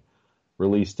Mummy,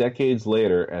 released decades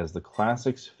later as the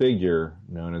classics figure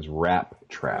known as Rat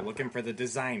Trap? We're looking for the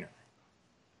designer.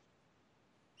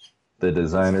 The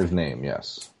designer's name,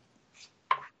 yes.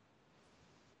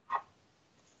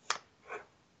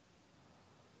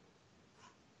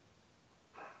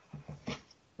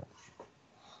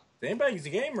 Anybody's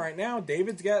game right now.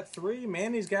 David's got 3.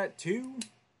 Manny's got 2.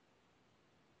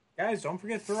 Guys, don't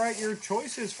forget to throw out your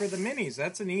choices for the minis.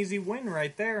 That's an easy win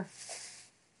right there.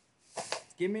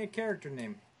 Give me a character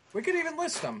name. We could even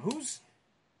list them. Who's...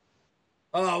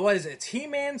 what is it? It's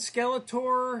He-Man,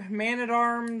 Skeletor,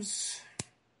 Man-at-Arms,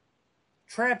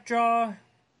 Trapjaw,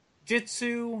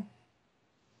 Jitsu.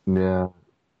 Yeah.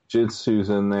 Jitsu's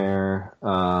in there.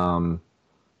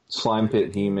 Slime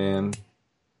Pit He-Man.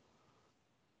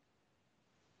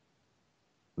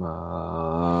 Let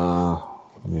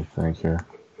me think here.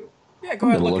 Yeah, go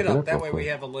ahead and look it up. That way we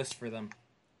have a list for them.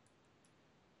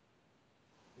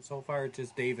 So far, it's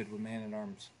just David with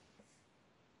Man-at-Arms.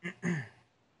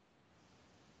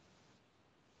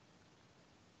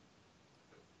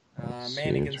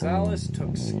 Manny Gonzalez took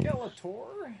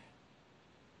Skeletor.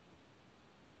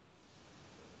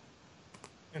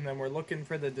 And then we're looking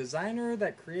for the designer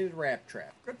that created Rat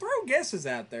Trap. Throw guesses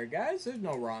out there, guys. There's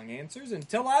no wrong answers.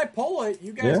 Until I pull it,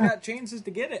 you guys got chances to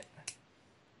get it.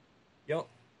 Yep.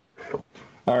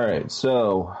 All right,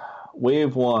 so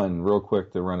wave 1, real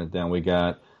quick to run it down. We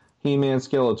got He-Man,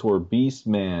 Skeletor,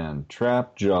 Beastman,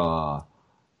 Trapjaw,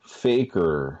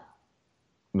 Faker,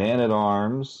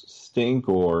 Man-at-Arms,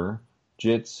 Stinkor,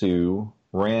 Jitsu,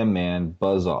 Ram Man,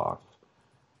 Buzz-Off.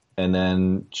 And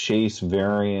then Chase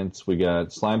variants, we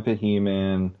got Slime Pit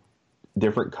He-Man,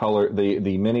 different color,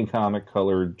 the mini comic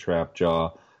colored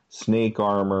Trapjaw, Snake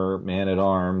Armor,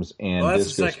 Man-at-Arms, and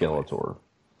Disco Skeletor.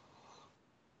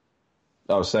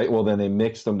 Oh, well, then they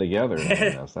mixed them together.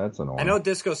 That's annoying. I know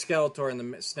Disco Skeletor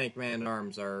and the Snake Man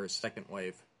Arms are second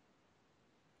wave.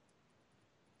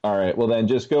 All right, well then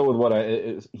just go with what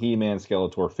He-Man,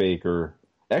 Skeletor, Faker.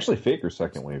 Actually, Faker's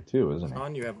second wave too, isn't he?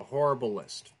 Sean, you have a horrible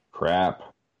list. Crap.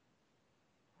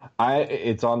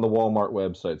 It's on the Walmart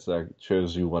website, so that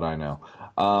shows you what I know.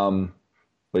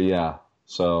 But yeah,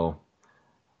 so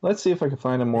let's see if I can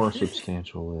find a more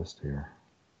substantial list here.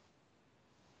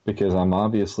 Because I'm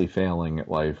obviously failing at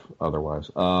life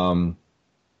otherwise.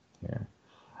 Here.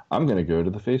 I'm going to go to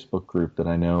the Facebook group that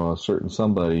I know a certain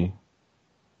somebody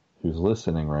who's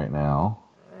listening right now.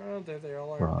 Oh, there they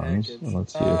all are packaged.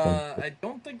 Let's see if I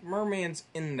don't think Merman's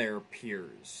in there,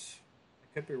 Piers. I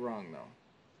could be wrong, though.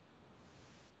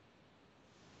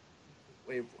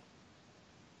 Wait.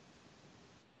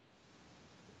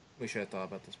 We should have thought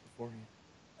about this beforehand.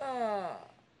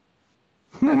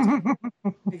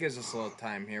 It gives us a little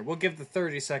time here. We'll give the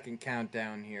 30-second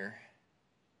countdown here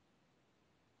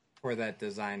for that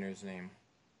designer's name.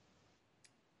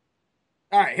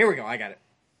 All right, here we go. I got it.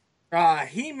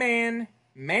 He-Man,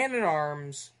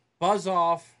 Man-at-Arms,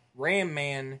 Buzz-Off,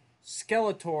 Ram-Man,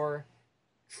 Skeletor,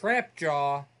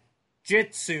 Trapjaw,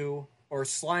 Jitsu, or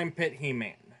Slime Pit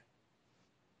He-Man.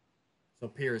 So,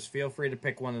 Piers, feel free to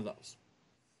pick one of those.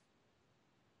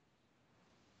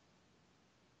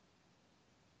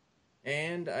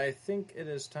 And I think it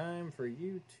is time for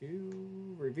you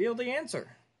to reveal the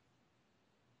answer.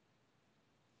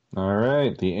 All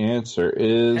right, the answer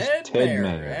is Ted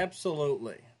Mayer.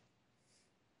 Absolutely.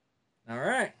 All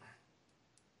right.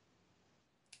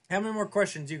 How many more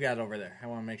questions you got over there? I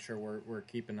want to make sure we're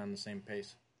keeping on the same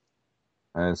pace.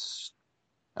 I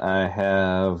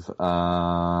have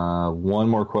one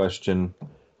more question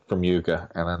from Yuka,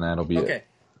 and then that'll be it. Okay.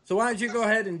 So why don't you go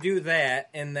ahead and do that,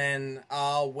 and then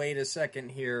I'll wait a second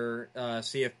here,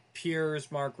 see if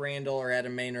Piers, Mark Randall, or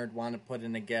Adam Maynard want to put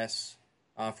in a guess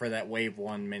for that Wave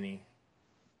 1 mini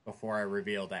before I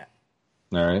reveal that.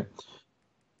 All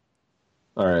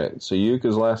right. So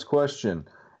Yuka's last question.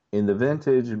 In the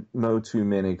vintage Motu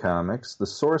mini comics, the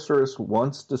sorceress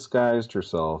once disguised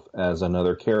herself as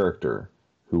another character.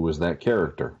 Who was that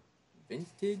character?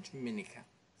 Vintage mini comics.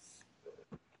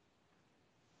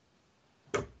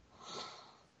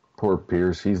 Poor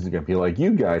Pierce, he's going to be like,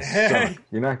 you guys suck.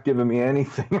 You're not giving me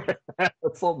anything.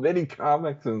 It's all mini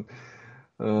comics, and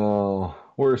oh,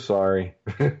 we're sorry.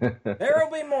 There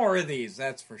will be more of these,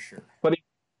 that's for sure. But if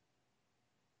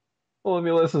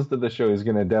he listens to the show, he's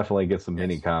going to definitely get some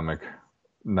mini comic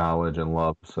knowledge and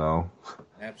love. So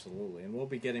absolutely, and we'll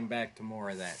be getting back to more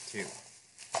of that too.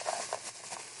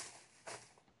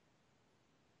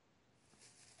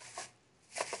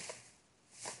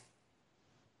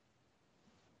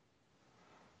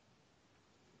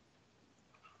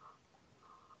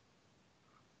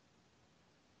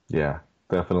 Yeah,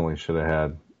 definitely should have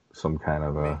had some kind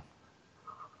of a.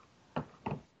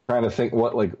 Trying to think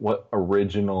what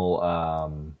original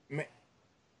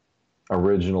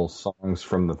songs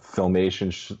from the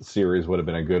Filmation series would have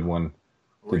been a good one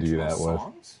to do that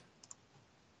songs? With.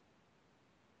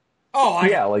 Oh,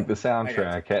 yeah, like the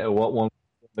soundtrack. What one?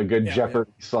 The good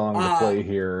Jeopardy song to play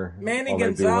here. Manny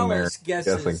Gonzalez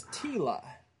guesses Tila.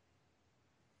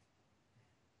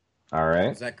 All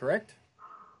right. Is that correct?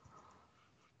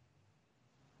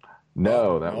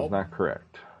 No, that was not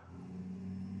correct.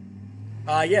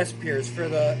 Yes, Piers.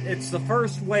 It's the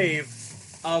first wave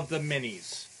of the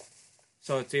minis.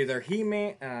 So it's either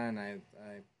He-Man, and I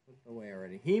put it away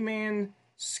already. He-Man,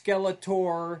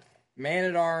 Skeletor,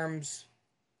 Man-at-Arms,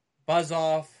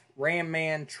 Buzz-Off,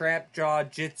 Ram-Man,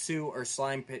 Trapjaw, Jitsu, or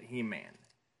Slime Pit He-Man.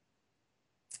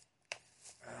 I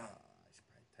should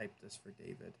probably type this for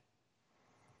David.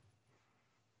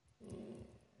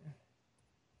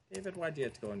 David, why'd you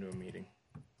have to go into a meeting?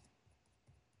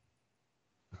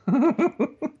 I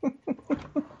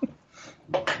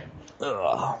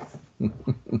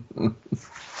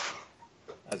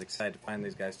was excited to find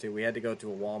these guys too. We had to go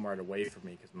to a Walmart away from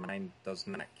me because mine does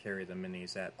not carry the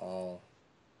minis at all.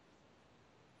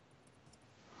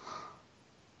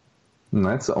 And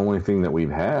that's the only thing that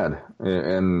we've had,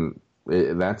 and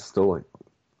that's still like.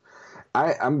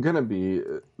 I'm gonna be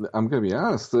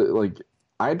honest. Like,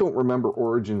 I don't remember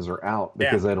Origins are out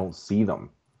because I don't see them.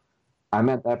 I'm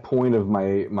at that point of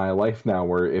my life now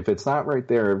where if it's not right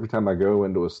there every time I go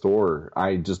into a store,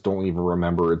 I just don't even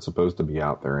remember it's supposed to be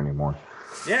out there anymore.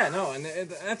 Yeah, no, and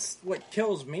that's what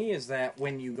kills me is that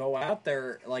when you go out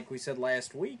there, like we said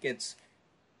last week,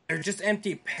 they're just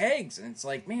empty pegs, and it's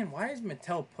like, man, why is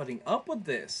Mattel putting up with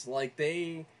this? Like,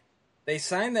 they they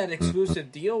signed that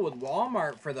exclusive deal with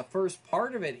Walmart for the first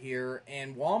part of it here,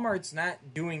 and Walmart's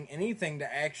not doing anything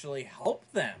to actually help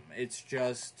them. It's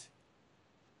just,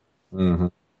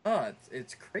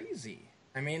 it's crazy.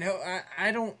 I mean,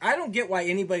 I don't get why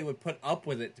anybody would put up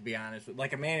with it, to be honest.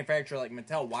 Like a manufacturer like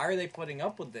Mattel, why are they putting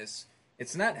up with this?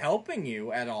 It's not helping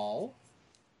you at all.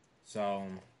 So,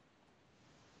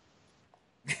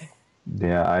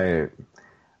 yeah,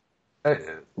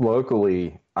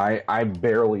 locally, I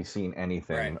barely seen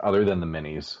anything other than the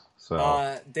minis.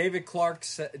 So David Clark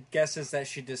guesses that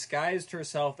she disguised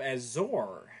herself as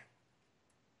Zor.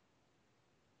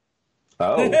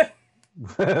 Oh,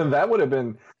 that would have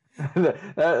been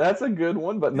that's a good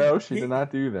one, but no, she did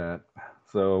not do that.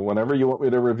 So whenever you want me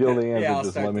to reveal the answer,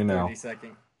 just let me know.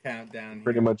 30-second countdown here.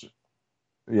 Pretty much,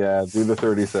 yeah. Do the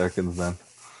 30 seconds then.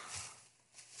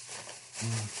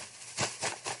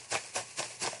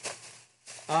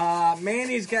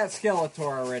 Manny's got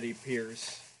Skeletor already,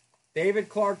 Pierce. David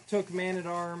Clark took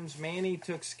Man-at-Arms. Manny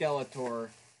took Skeletor.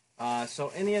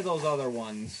 So any of those other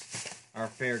ones are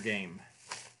fair game.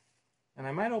 And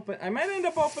I might end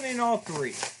up opening all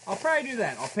three. I'll probably do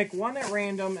that. I'll pick one at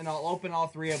random and I'll open all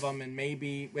three of them, and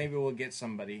maybe we'll get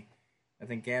somebody. I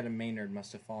think Adam Maynard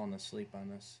must have fallen asleep on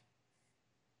this.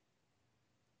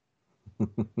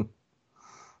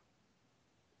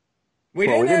 We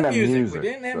didn't have music. We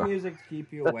didn't have music to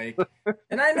keep you awake.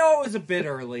 And I know it was a bit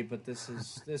early, but this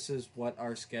is what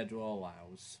our schedule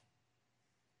allows.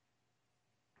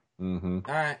 Mm-hmm.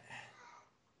 All right.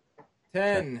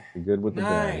 10, You're good with the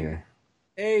 9,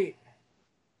 8,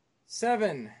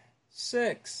 7,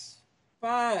 6,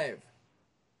 5,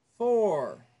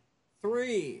 4,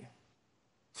 3,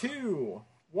 2,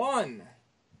 1.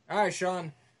 All right,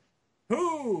 Sean.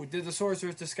 Who did the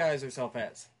sorceress disguise herself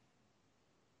as?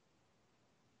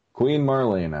 Queen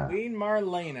Marlena. Queen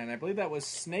Marlena, and I believe that was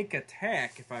Snake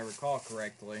Attack, if I recall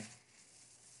correctly.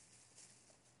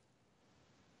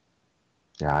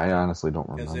 Yeah, I honestly don't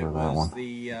remember that one.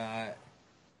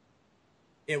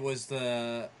 It was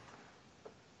the.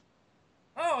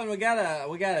 Oh, and we got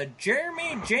a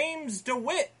Jeremy James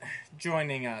DeWitt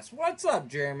joining us. What's up,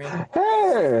 Jeremy?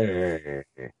 Hey,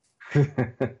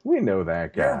 we know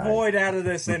that guy. You're void out of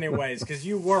this anyways, because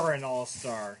you were an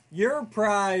all-star. Your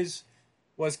prize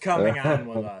was coming on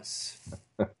with us.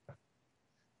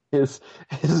 His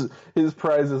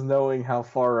prize is knowing how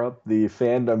far up the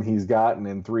fandom he's gotten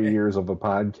in 3 years of a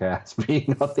podcast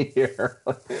being on the air.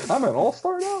 I'm an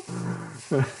all-star now?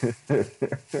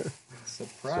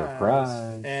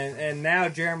 Surprise. And now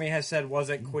Jeremy has said,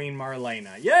 was it Queen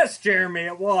Marlena? Yes, Jeremy,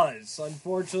 it was.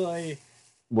 Unfortunately,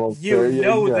 well, you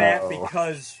know that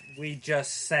because we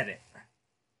just said it.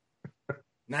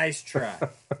 Nice try.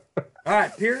 All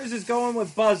right, Piers is going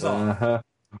with Buzz Off.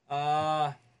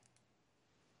 All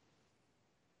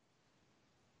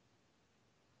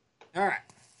right.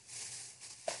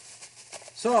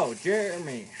 So,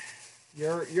 Jeremy,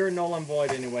 you're null and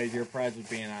void anyways. Your prize was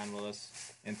being on with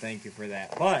us, and thank you for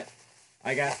that. But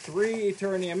I got 3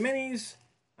 Eternia minis.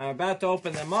 I'm about to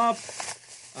open them up.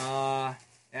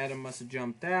 Adam must have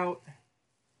jumped out.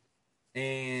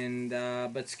 And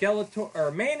but Skeletor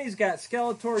or Manny's got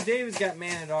Skeletor, David's got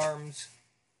Man-at-Arms,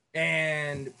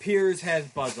 and Piers has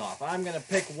Buzz Off. I'm gonna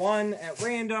pick one at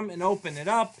random and open it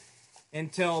up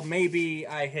until maybe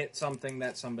I hit something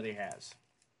that somebody has.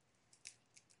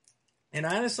 And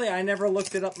honestly, I never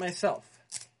looked it up myself,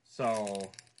 so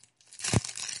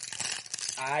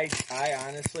I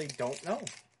honestly don't know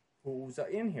who's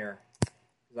in here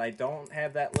because I don't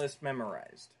have that list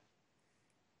memorized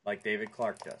like David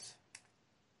Clark does.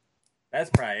 That's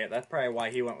probably it. That's probably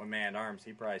why he went with Man-at-Arms.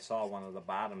 He probably saw one of the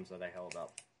bottoms that I held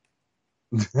up.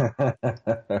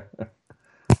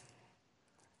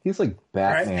 He's like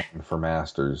Batman for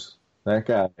Masters. That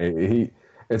guy,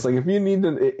 it's like if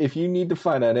you need to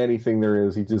find out anything there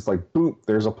is, he just like boom,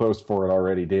 there's a post for it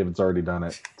already. David's already done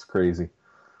it. It's crazy.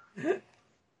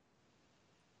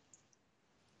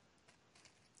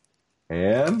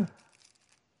 And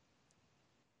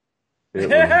it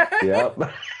was, yep.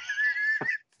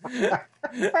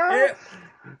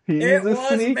 It was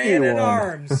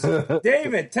Man-at-Arms.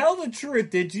 David, tell the truth.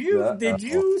 Did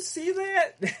you see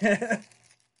that?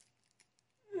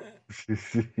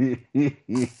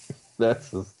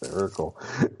 That's hysterical.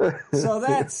 So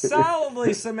that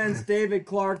solidly cements David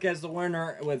Clark as the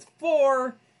winner with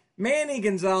 4. Manny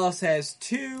Gonzalez has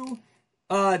 2.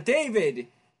 David,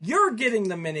 you're getting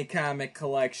the mini comic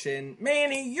collection.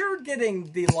 Manny, you're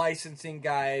getting the licensing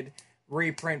guide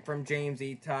reprint from James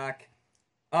Eatock.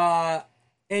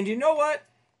 And you know what?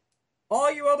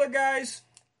 All you other guys,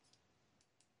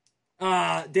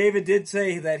 David did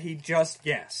say that he just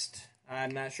guessed.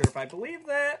 I'm not sure if I believe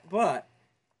that, but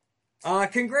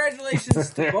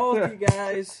congratulations to both you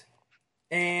guys.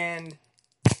 And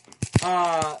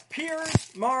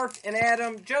Piers, Mark, and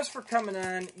Adam, just for coming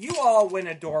on, you all win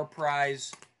a door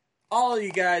prize. All of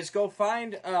you guys, go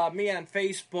find me on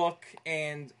Facebook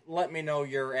and let me know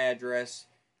your address,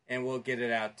 and we'll get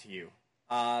it out to you.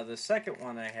 The second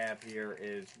one I have here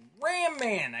is Ram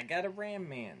Man. I got a Ram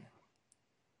Man,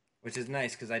 which is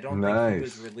nice because I don't think he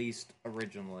was released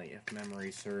originally, if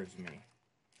memory serves me.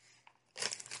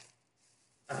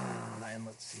 And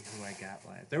let's see who I got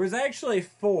last. There was actually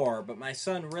 4, but my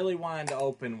son really wanted to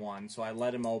open one, so I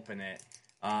let him open it,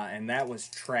 and that was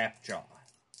Trapjaw.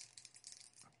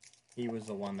 He was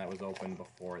the one that was opened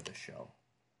before the show.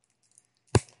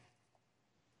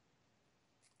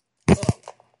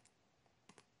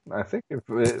 I think if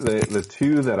the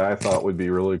 2 that I thought would be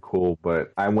really cool,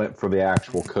 but I went for the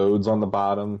actual codes on the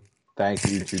bottom. Thank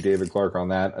you to David Clark on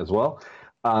that as well.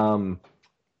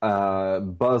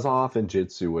 Buzz Off and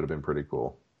Jitsu would have been pretty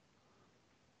cool.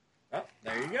 Oh,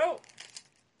 there you go.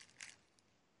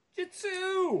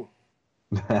 Jitsu!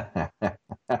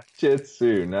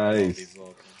 Jitsu, nice.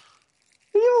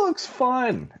 He looks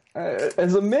fun.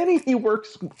 As a mini, he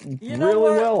works really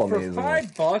well. For amazingly.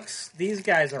 $5, these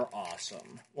guys are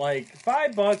awesome. Like,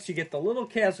 $5, you get the little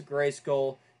Castle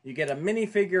Grayskull, you get a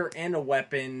minifigure and a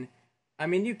weapon. I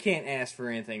mean, you can't ask for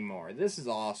anything more. This is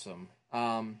awesome.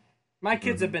 My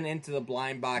kids have been into the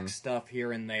blind box stuff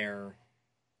here and there,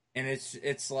 and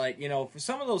it's like, you know, for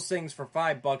some of those things for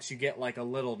 $5, you get like a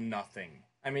little nothing.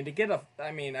 I mean, to get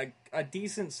a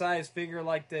decent sized figure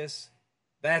like this,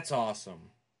 that's awesome.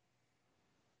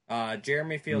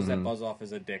 Jeremy feels that Buzz Off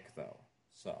is a dick, though.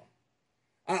 So,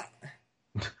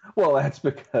 well, that's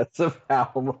because of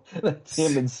how that's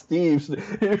him and Steve's.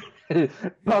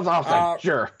 Buzz Off's a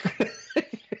jerk.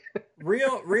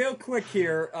 Real quick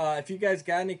here. If you guys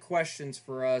got any questions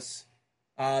for us,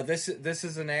 this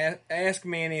is an ask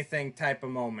me anything type of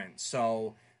moment.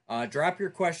 So, drop your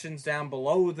questions down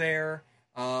below there,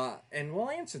 and we'll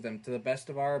answer them to the best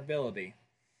of our ability.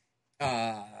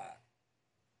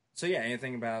 So yeah,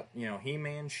 anything about, you know,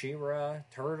 He-Man, She-Ra,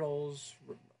 Turtles,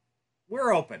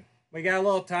 we're open. We got a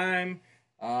little time.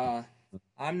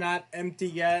 I'm not empty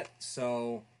yet,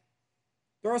 so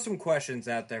throw some questions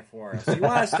out there for us. You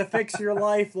want us to fix your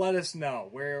life? Let us know.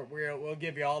 We'll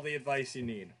give you all the advice you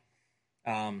need.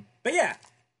 But yeah,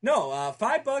 no,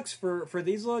 $5 for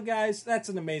these little guys. That's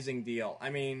an amazing deal. I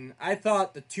mean, I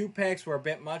thought the 2-packs were a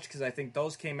bit much because I think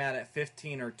those came out at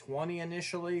 15 or 20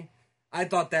 initially. I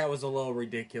thought that was a little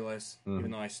ridiculous,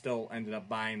 even though I still ended up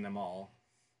buying them all.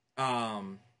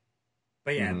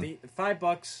 But yeah, the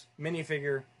 $5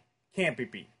 minifigure can't be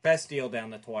beat. Best deal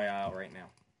down the toy aisle right now.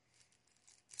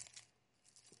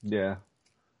 Yeah,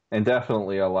 and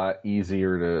definitely a lot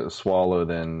easier to swallow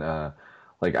than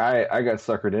like I got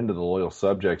suckered into the Loyal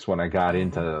Subjects when I got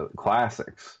into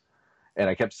classics, and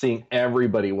I kept seeing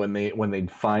everybody when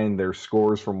they'd find their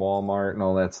scores from Walmart and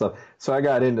all that stuff. So I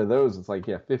got into those. It's like,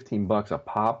 yeah, $15 a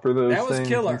pop for those. That was things.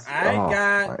 killer. I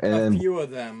got a few of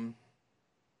them,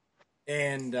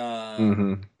 and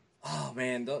oh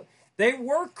man, they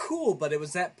were cool, but it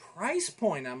was that price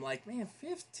point. I'm like, man,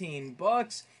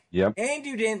 $15. Yep. And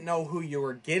you didn't know who you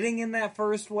were getting in that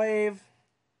first wave.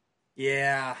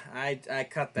 Yeah, I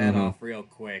cut that off real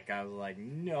quick. I was like,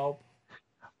 nope.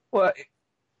 Well,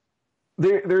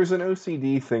 there's an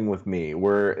OCD thing with me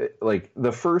where, like,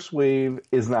 the first wave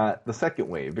is not the second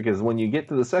wave, because when you get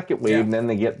to the second wave, and then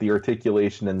they get the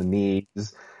articulation and the knees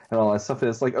and all that stuff, and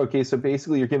it's like, okay, so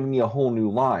basically you're giving me a whole new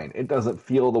line. It doesn't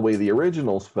feel the way the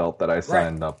originals felt that I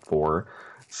signed up for.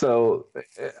 So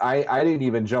I didn't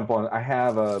even jump on. I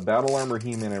have a Battle Armor,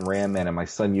 He-Man, and Ram Man, and my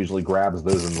son usually grabs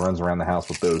those and runs around the house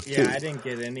with those too. Yeah, I didn't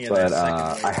get any of that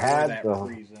second wave I had for that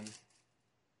reason.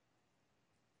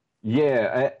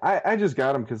 Yeah, I just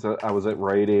got them because I was at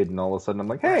Rite Aid, and all of a sudden I'm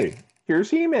like, hey, here's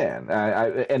He-Man.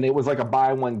 And it was like a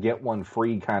buy one, get one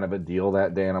free kind of a deal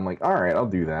that day, and I'm like, all right, I'll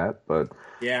do that. But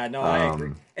yeah, no, I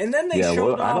agree. And then they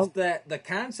showed off the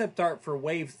concept art for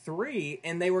Wave 3,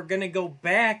 and they were going to go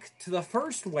back to the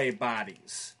first wave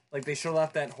bodies. Like, they showed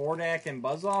off that Hordak and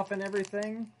Buzz-Off and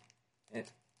everything.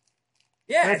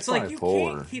 It's like you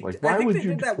can't keep... Like, I think they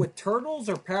did that with Turtles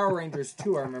or Power Rangers,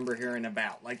 too, I remember hearing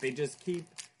about. Like, they just keep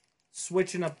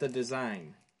switching up the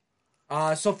design.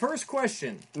 So first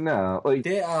question. No, like...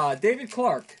 David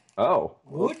Clark. Oh.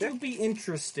 Would you be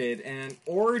interested in an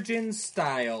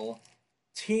Origins-style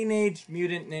Teenage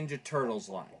Mutant Ninja Turtles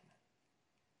line?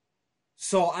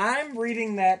 So I'm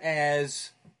reading that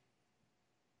as...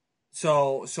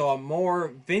 So a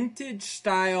more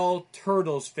vintage-style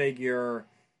Turtles figure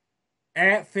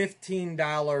at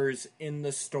 $15 in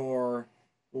the store,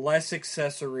 less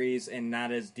accessories and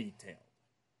not as detailed.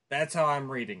 That's how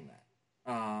I'm reading that.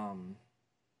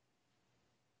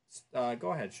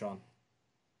 Go ahead, Sean.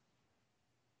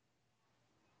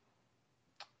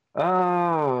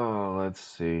 Oh, let's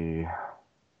see.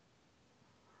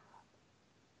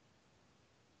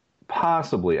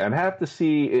 Possibly. I'd have to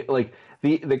see it, like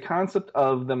the concept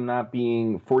of them not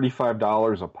being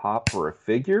 $45 a pop for a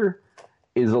figure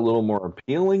is a little more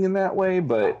appealing in that way,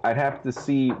 but I'd have to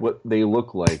see what they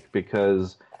look like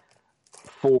because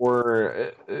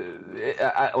for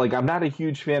I'm not a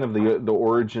huge fan of the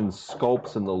Origins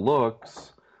sculpts and the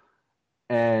looks.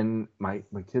 And my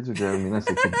kids are driving me nuts.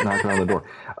 They keep knocking on the door,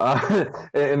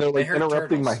 and they're like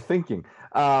interrupting my thinking.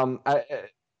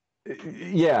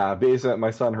 Yeah, basically,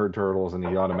 my son heard turtles, and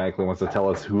he automatically wants to tell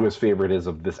us who his favorite is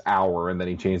of this hour, and then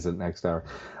he changed it next hour.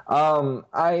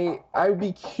 I'd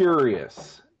be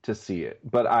curious to see it,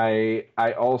 but I'm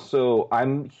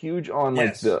huge on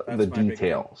like the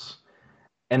details,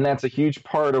 and that's a huge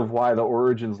part of why the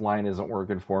Origins line isn't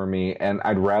working for me. And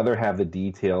I'd rather have the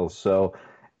details, so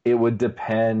it would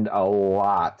depend a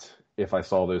lot if I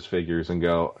saw those figures and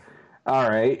go, all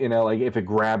right, like if it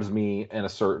grabs me in a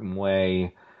certain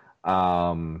way.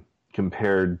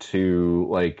 Compared to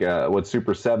like what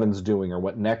Super 7's doing or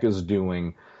what NECA's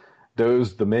doing,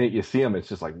 the minute you see them, it's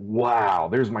just like, wow,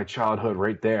 there's my childhood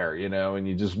right there, and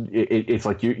you just it's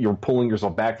like you're pulling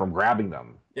yourself back from grabbing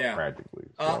them, practically.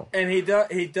 So. And he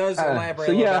does elaborate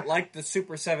a little bit, like the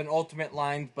Super 7 Ultimate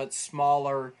line, but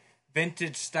smaller,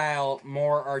 vintage style,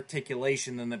 more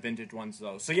articulation than the vintage ones,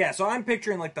 though. So so I'm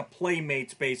picturing like the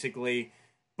Playmates basically,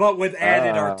 but with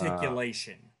added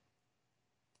articulation.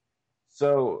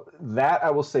 So that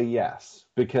I will say yes,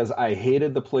 because I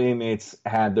hated the Playmates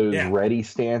had those ready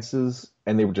stances,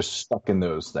 and they were just stuck in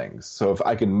those things. So if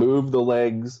I could move the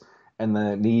legs and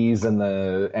the knees and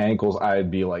the ankles, I'd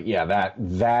be like, yeah,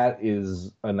 that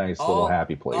is a nice little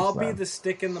happy place. I'll be the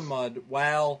stick in the mud.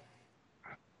 Well,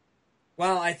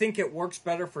 I think it works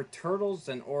better for Turtles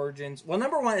than Origins. Well,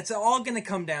 number one, it's all going to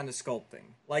come down to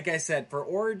sculpting. Like I said, for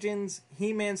Origins,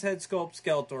 He-Man's head sculpt,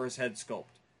 Skeletor's head sculpt.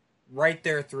 Right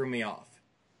there threw me off.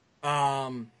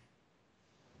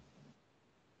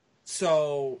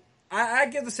 So I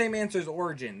give the same answer as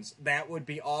Origins. That would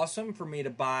be awesome for me to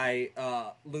buy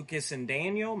Lucas and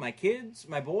Daniel, my kids,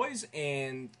 my boys,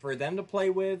 and for them to play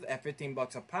with at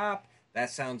 $15 a pop. That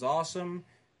sounds awesome.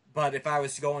 But if I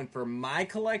was going for my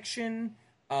collection,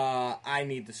 I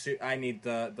need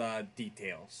the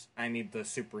details. I need the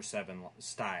Super 7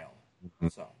 style.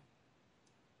 So,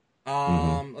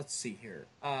 let's see here.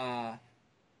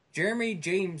 Jeremy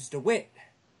James DeWitt.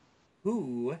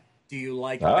 Who do you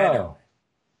like better?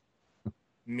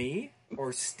 Me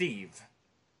or Steve?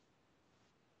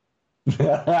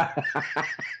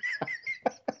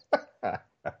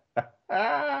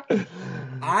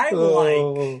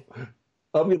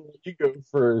 I'll be like, you go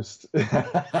first.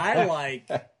 I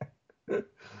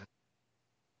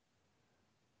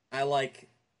like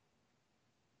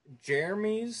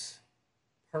Jeremy's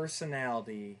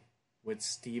personality with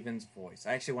Steven's voice.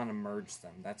 I actually want to merge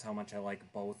them. That's how much I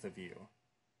like both of you.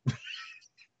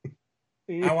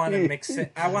 I want to mix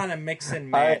it. I want to mix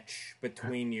and match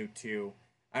between you two.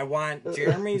 I want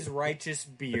Jeremy's righteous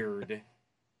beard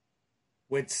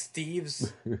with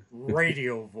Steve's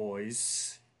radio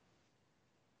voice.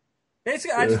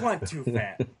 Basically, I just want Too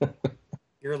Fat.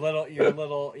 Your little,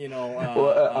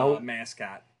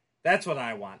 mascot. That's what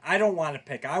I want. I don't want to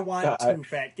pick. I want Too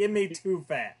Fat. Give me Too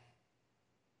Fat.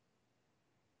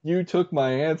 You took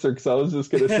my answer because I was just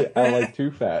going to say I like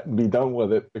Too Fat and be done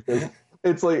with it, because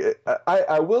it's like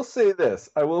I will say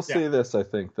this. I will say this, I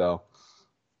think, though.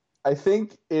 I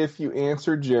think if you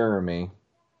answer Jeremy,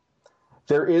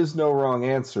 there is no wrong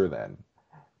answer then.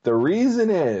 The reason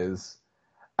is,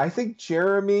 I think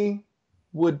Jeremy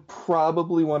would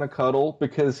probably want to cuddle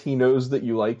because he knows that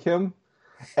you like him.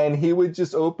 And he would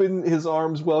just open his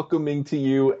arms welcoming to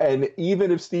you. And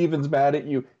even if Steven's mad at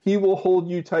you, he will hold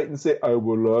you tight and say, I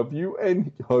will love you,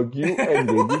 and hug you, and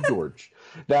name you George.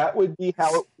 That would be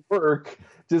how it would work,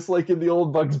 just like in the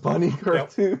old Bugs Bunny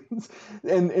cartoons.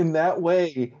 Yep. And in that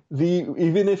way,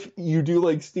 even if you do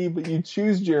like Steve, but you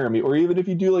choose Jeremy, or even if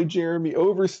you do like Jeremy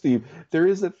over Steve, there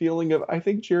is a feeling of, I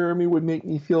think Jeremy would make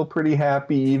me feel pretty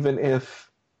happy, even if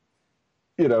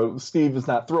Steve is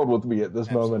not thrilled with me at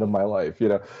this moment of my life,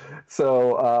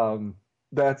 So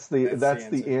that's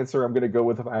the answer I'm going to go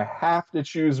with. If I have to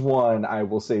choose one, I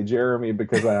will say Jeremy,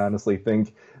 because I honestly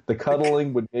think the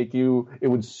cuddling would it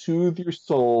would soothe your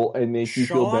soul and make you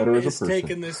feel better as a person. Sean is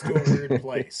taking this to a weird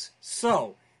place.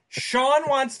 So, Sean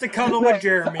wants to cuddle with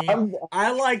Jeremy.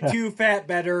 I like 2 Fat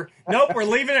better. Nope, we're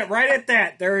leaving it right at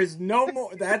that. There is no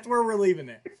more. That's where we're leaving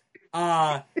it.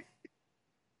 Yeah,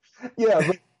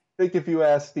 but I think if you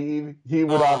ask Steve, he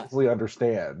would obviously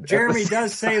understand. Jeremy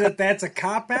does say that that's a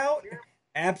cop-out.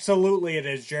 Absolutely it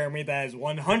is, Jeremy. That is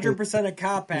 100% a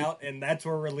cop-out, and that's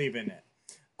where we're leaving it.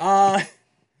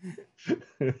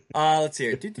 Let's see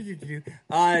here.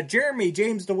 Jeremy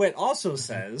James DeWitt also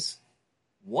says,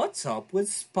 what's up with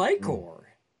Spikor?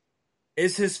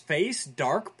 Is his face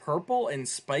dark purple and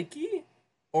spiky?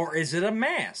 Or is it a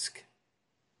mask?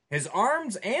 His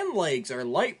arms and legs are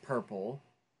light purple,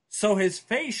 so his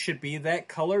face should be that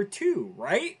color too,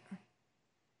 right?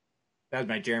 That was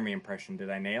my Jeremy impression. Did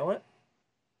I nail it?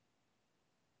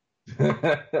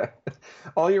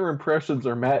 All your impressions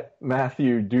are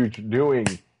Matthew doing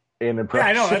an impression.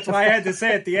 Yeah, I know. That's why I had to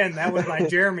say at the end. That was my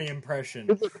Jeremy impression.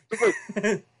 It's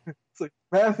like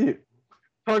Matthew,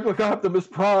 talk like Optimus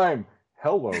Prime.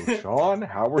 Hello, Sean.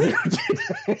 How are you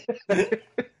today?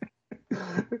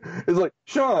 It's like,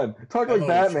 Sean, talk like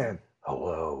Batman.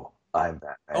 Hello, I'm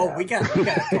Batman. Oh, we got to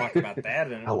talk about that,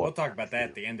 and we'll talk about that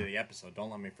at the end of the episode. Don't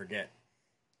let me forget.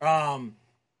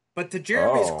 But to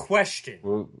Jeremy's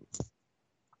question,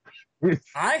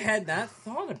 I had not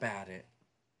thought about it.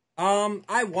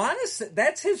 I want to say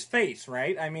that's his face,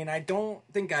 right? I mean, I don't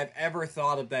think I've ever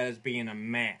thought of that as being a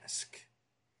mask.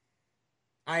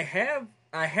 I have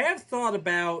thought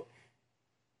about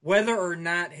whether or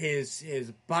not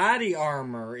his body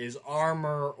armor is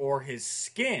armor or his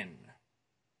skin.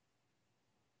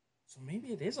 So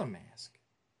maybe it is a mask.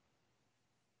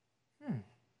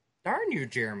 Darn you,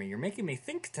 Jeremy. You're making me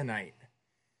think tonight.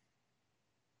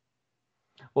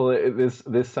 Well,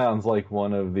 this sounds like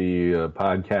one of the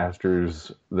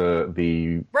podcasters,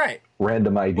 the right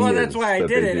random ideas. Well, that's why I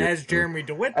did it as Jeremy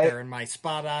DeWitt there in my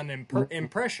spot-on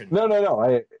impression. No.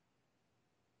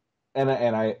 I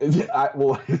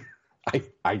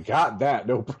got that.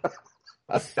 No problem.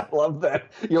 I love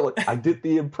that. You're like, I did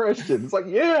the impression. It's like,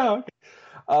 yeah.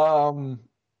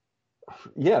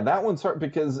 Yeah, that one's hard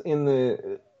because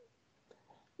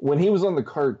when he was on the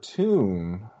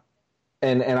cartoon,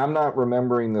 and I'm not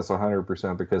remembering this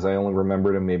 100% because I only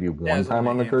remembered him maybe one time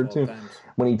on the cartoon.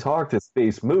 When he talked, his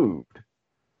face moved.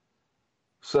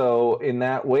 So in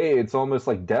that way, it's almost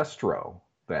like Destro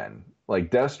then.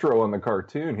 Like Destro on the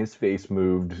cartoon, his face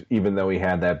moved even though he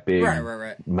had that big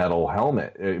metal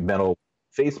helmet, metal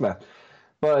face mask.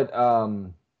 But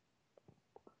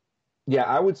yeah,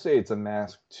 I would say it's a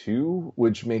mask too,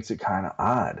 which makes it kind of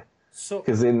odd.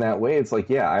 Because in that way, it's like,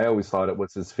 yeah, I always thought it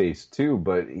was his face too,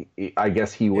 but I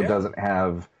guess he doesn't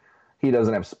have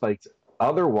spikes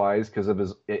otherwise because of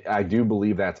his. I do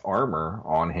believe that's armor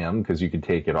on him because you could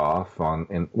take it off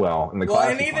in the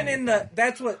classic. And even in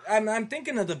that's what I'm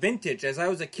thinking of the vintage. As I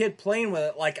was a kid playing with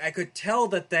it, like I could tell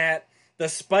that the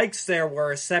spikes there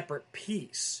were a separate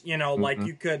piece. You know, like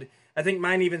you could. I think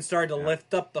mine even started to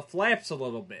lift up the flaps a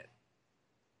little bit.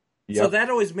 Yep. So that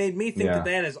always made me think of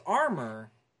that as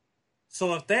armor.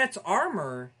 So if that's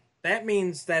armor, that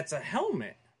means that's a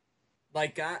helmet.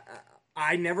 Like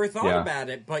I never thought about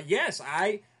it, but yes,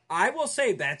 I will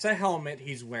say that's a helmet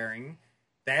he's wearing.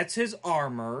 That's his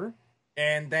armor,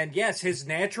 and then yes, his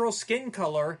natural skin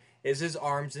color is his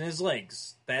arms and his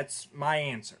legs. That's my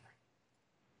answer.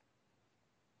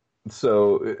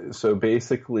 So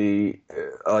basically,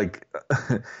 like,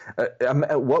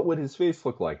 what would his face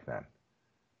look like then?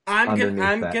 I'm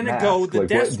gonna go the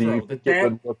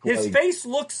Destro. His face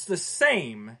looks the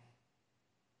same,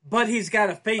 but he's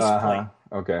got a faceplate.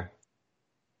 Okay.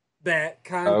 That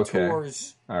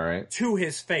contours to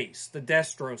his face, the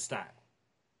Destro style.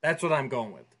 That's what I'm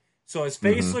going with. So his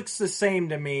face looks the same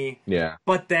to me. Yeah.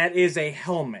 But that is a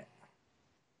helmet.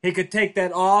 He could take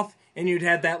that off, and you'd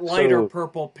have that lighter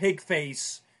purple pig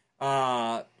face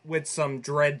with some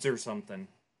dreads or something,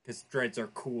 because dreads are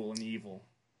cool and evil.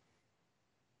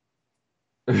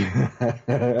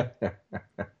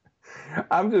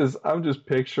 I'm just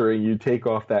picturing you take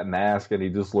off that mask and he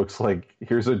just looks like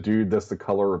here's a dude that's the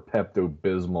color of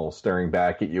Pepto-Bismol staring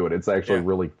back at you, and it's actually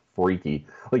really freaky.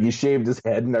 Like he shaved his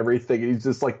head and everything, and he's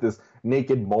just like this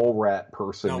naked mole rat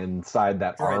person inside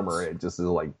that armor. It just is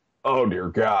like, oh dear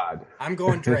God. I'm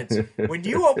going dreads. When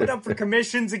you open up for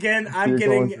commissions again, I'm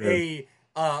getting a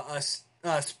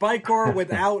Spikor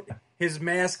without his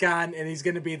mask on, and he's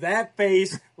going to be that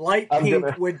face, light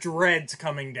pink with dreads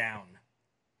coming down.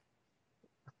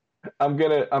 I'm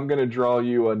gonna draw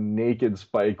you a naked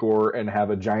Spikor and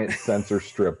have a giant censor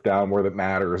strip down where that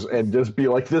matters, and just be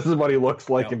like, "This is what he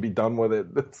looks like," and be done with it.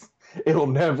 It'll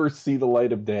never see the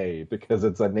light of day because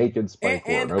it's a naked Spikor.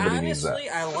 And Nobody honestly, needs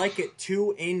that. I like it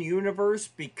too in universe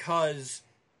because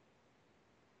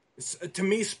to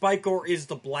me, Spikor is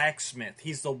the blacksmith.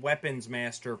 He's the weapons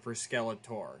master for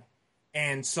Skeletor.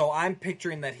 And so I'm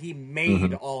picturing that he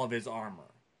made all of his armor.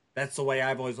 That's the way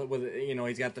I've always looked with it. You know,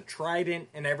 he's got the trident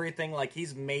and everything. Like,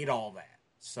 he's made all that.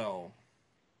 So,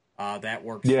 that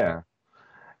works. Yeah.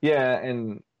 Yeah,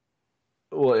 and,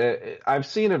 well, I've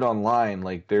seen it online.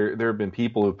 Like, there have been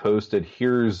people who posted,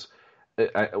 was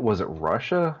it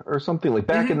Russia or something? Like,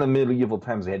 back in the medieval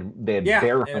times, they had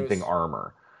bear hunting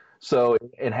armor. So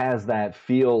it has that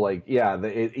feel like,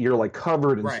 you're like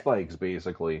covered in spikes,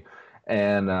 basically.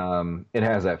 And it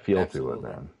has that feel to it,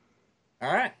 then.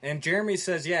 All right. And Jeremy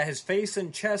says, yeah, his face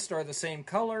and chest are the same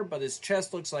color, but his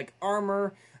chest looks like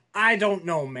armor. I don't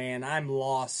know, man. I'm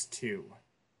lost, too.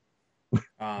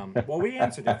 Well, we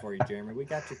answered it for you, Jeremy. We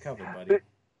got you covered, buddy.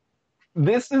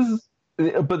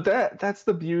 But that's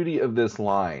the beauty of this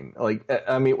line. Like,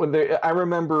 I mean, I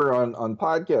remember on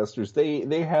Podcasters,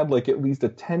 they had like at least a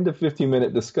 10 to 15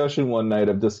 minute discussion one night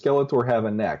of, does Skeletor have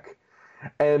a neck?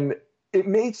 And it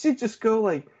makes you just go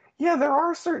like, yeah, there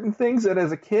are certain things that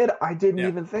as a kid, I didn't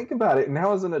even think about it. And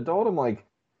now as an adult, I'm like,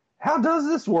 how does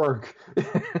this work?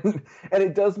 And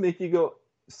it does make you go,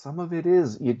 some of it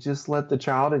is, you just let the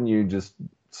child in you just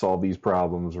solve these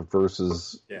problems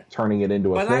versus turning it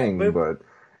into a thing. But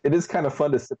it is kind of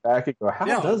fun to sit back and go, how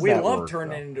does that work? We love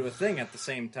turning it into a thing at the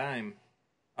same time.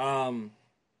 And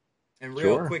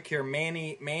real quick here,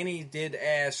 Manny did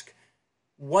ask,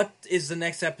 what is the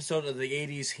next episode of the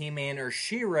 80s He-Man or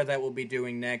She-Ra that we'll be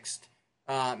doing next?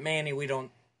 Manny,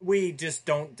 we just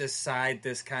don't decide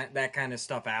that kind of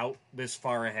stuff out this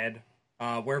far ahead.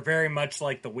 We're very much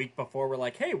like the week before. We're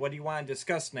like, hey, what do you want to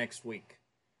discuss next week?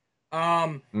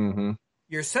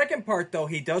 Your second part, though,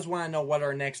 he does want to know what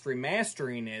our next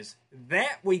remastering is.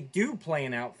 That we do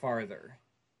plan out farther.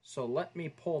 So let me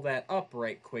pull that up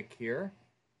right quick here.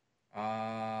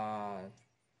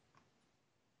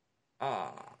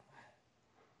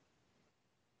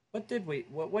 What did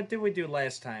we do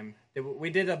last time? We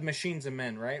did a Machines and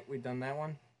Men, right? We done that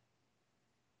one?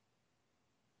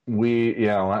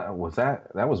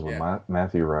 That was with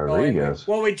Matthew Rodriguez.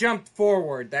 Well, we jumped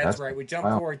forward. That's right. We jumped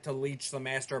forward to Leech, the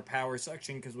Master of Power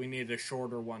section, because we needed a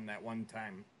shorter one that one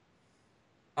time.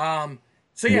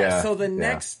 So the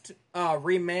next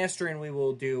remastering we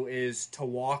will do is To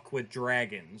Walk with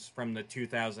Dragons from the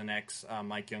 2000X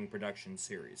Mike Young production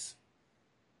series.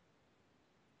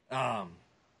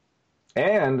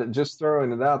 And just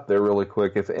throwing it out there really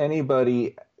quick, if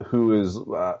anybody who is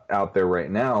out there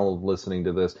right now listening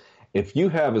to this, if you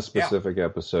have a specific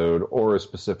episode or a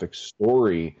specific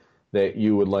story that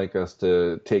you would like us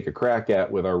to take a crack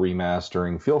at with our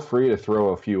remastering, feel free to throw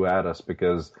a few at us,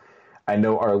 because I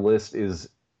know our list is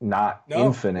not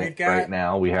infinite right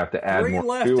now. We have to add more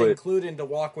left, to it. Including To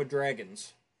Walk with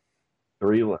Dragons.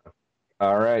 3 left.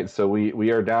 All right, so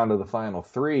we are down to the final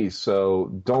 3, so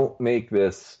don't make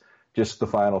this just the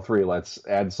final 3. Let's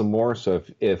add some more. So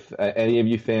if any of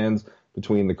you fans,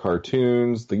 between the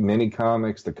cartoons, the mini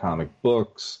comics, the comic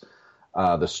books,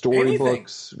 the story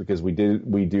books, because we do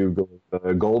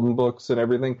the golden books and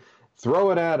everything,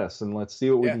 throw it at us and let's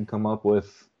see what we can come up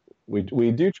with.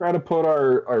 We do try to put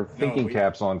our thinking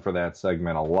caps on for that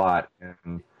segment a lot,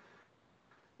 and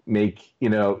make,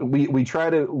 we try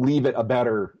to leave it a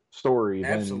better story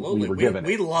than we were given.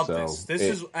 We love this.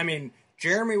 Is, I mean,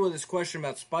 Jeremy with his question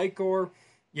about Spikor,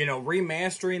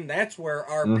 remastering, that's where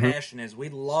our passion is. We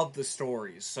love the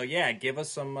stories. So yeah, give us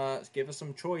some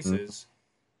choices.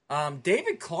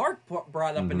 David Clark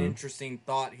brought up an interesting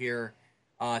thought here.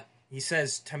 He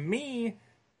says, to me,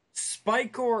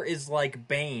 Spikor is like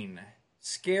Bane,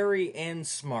 scary and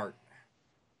smart.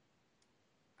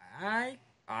 I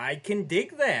can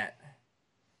dig that.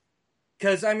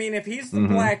 Because, I mean, if he's the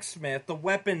blacksmith, the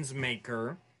weapons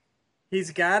maker, he's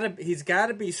gotta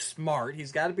be smart.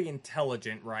 He's gotta be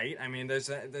intelligent, right? I mean, that's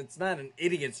not an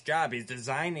idiot's job. He's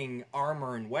designing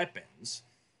armor and weapons.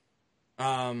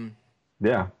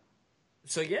 Yeah.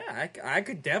 So yeah, I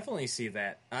could definitely see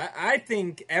that. I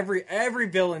think every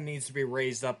villain needs to be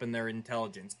raised up in their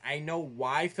intelligence. I know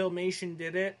why Filmation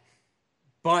did it,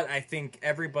 but I think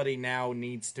everybody now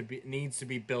needs to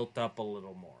be built up a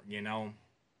little more.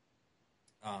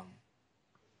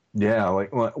 Yeah,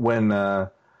 like when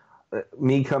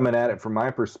me coming at it from my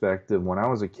perspective, when I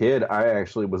was a kid, I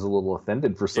actually was a little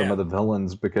offended for some of the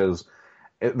villains, because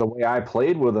the way I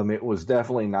played with them, it was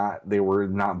definitely not, they were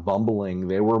not bumbling.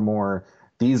 They were more,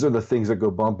 these are the things that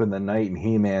go bump in the night, and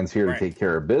He-Man's here to take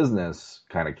care of business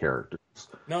kind of characters.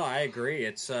 No, I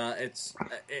agree.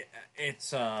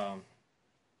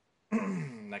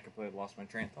 I completely lost my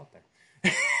train of thought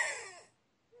there.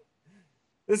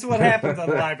 This is what happens on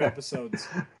live episodes.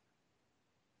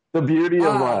 The beauty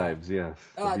of lives, yes.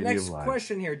 The beauty next of lives.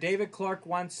 question here. David Clark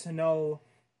wants to know,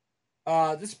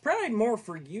 this is probably more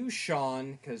for you,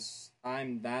 Sean, because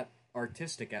I'm not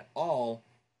artistic at all.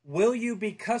 Will you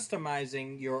be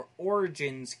customizing your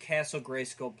Origins Castle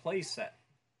Grayskull playset?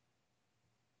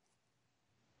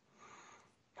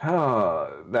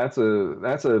 That's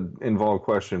a involved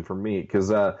question for me, because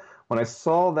when I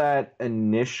saw that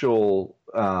initial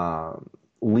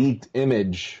leaked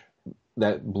image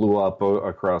that blew up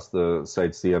across the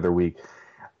sites the other week,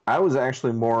 I was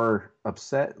actually more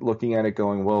upset looking at it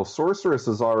going, well, Sorceress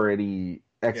is already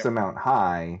X amount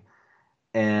high,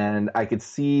 and I could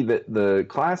see that the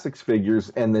Classics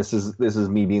figures, and this is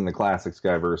me being the Classics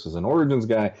guy versus an Origins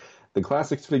guy, the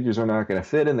Classics figures are not going to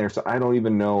fit in there, so I don't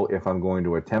even know if I'm going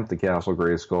to attempt the Castle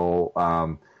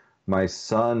Grayskull. My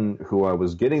son, who I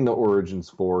was getting the Origins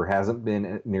for, hasn't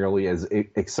been nearly as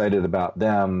excited about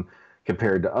them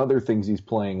compared to other things he's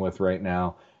playing with right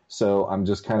now. So I'm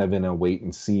just kind of in a wait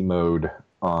and see mode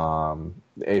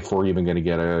if we're even going to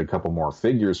get a couple more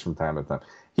figures from time to time.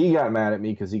 He got mad at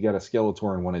me because he got a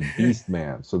Skeletor and wanted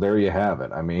Beastman. So there you have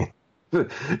it. I mean,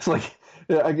 it's like,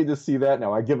 I can just see that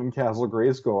now. I give him Castle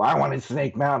Grayskull. I wanted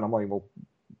Snake Mountain. I'm like, well,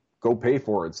 go pay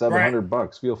for it.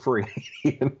 $700. Feel free.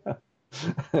 You know?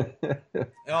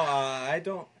 No, I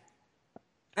don't.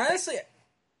 Honestly,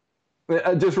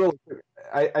 just really quick,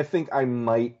 I think I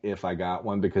might if I got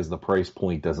one, because the price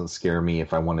point doesn't scare me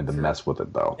if I wanted to mess with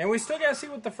it, though. And we still gotta see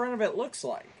what the front of it looks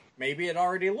like. Maybe it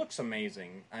already looks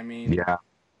amazing. I mean, yeah.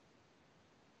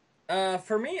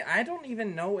 For me, I don't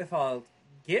even know if I'll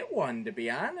get one, to be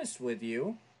honest with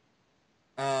you.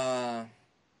 Because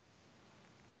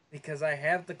I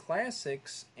have the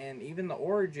Classics, and even the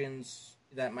Origins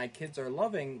that my kids are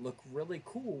loving look really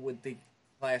cool with the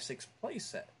Classics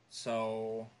playset.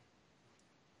 So,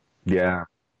 yeah,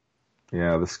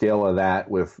 the scale of that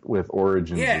with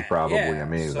Origins is probably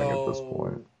amazing so, at this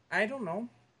point. I don't know.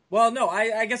 Well, no,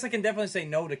 I guess I can definitely say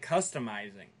no to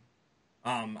customizing.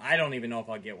 I don't even know if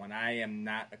I'll get one. I am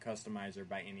not a customizer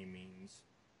by any means.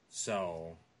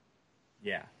 So,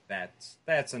 yeah,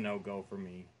 that's a no-go for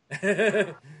me.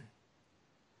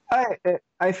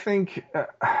 I think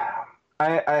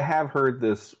I have heard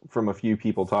this from a few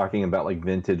people talking about like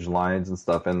vintage lines and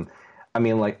stuff, and I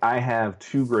mean, like, I have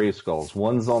two Grayskulls.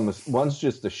 One's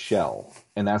just a shell,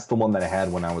 and that's the one that I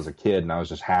had when I was a kid, and I was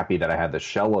just happy that I had the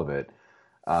shell of it,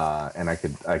 and I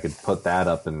could put that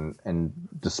up and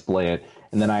display it.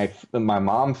 And then my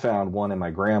mom found one in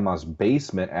my grandma's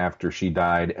basement after she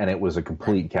died, and it was a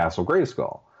complete Castle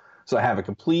Grayskull. So I have a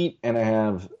complete, and I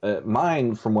have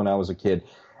mine from when I was a kid.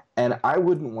 And I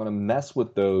wouldn't want to mess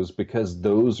with those, because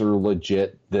those are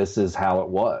legit. This is how it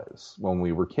was when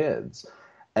we were kids.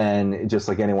 And just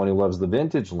like anyone who loves the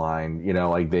vintage line, you know,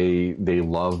 like they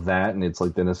love that, and it's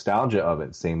like the nostalgia of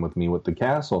it. Same with me with the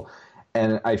castle.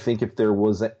 And I think if there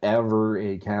was ever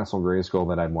a Castle Grayskull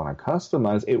that I'd want to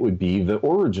customize, it would be the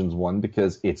Origins one,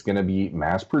 because it's going to be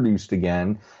mass produced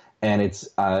again, and it's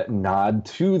a nod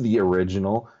to the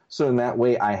original. So in that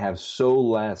way, I have so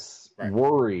less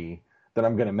worry that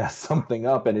I'm going to mess something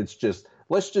up, and it's just,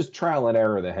 let's just trial and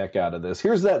error the heck out of this.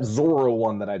 Here's that Zorro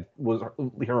one that I was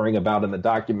hearing about in the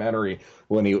documentary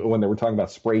when they were talking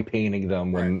about spray painting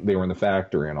them when they were in the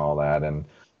factory and all that. And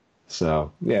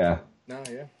so, yeah. No,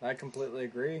 yeah, I completely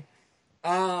agree.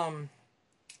 Let's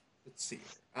see.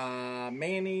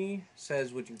 Manny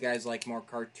says, would you guys like more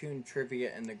cartoon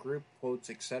trivia in the group, quotes,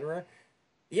 etc.?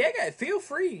 Yeah, guys, feel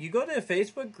free. You go to the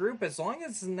Facebook group, as long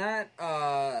as it's not,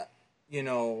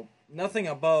 nothing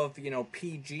above,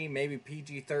 PG, maybe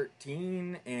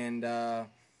PG-13, and,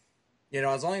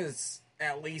 as long as it's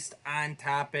at least on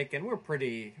topic, and we're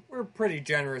pretty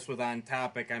generous with on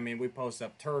topic. I mean, we post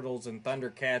up Turtles and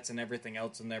Thundercats and everything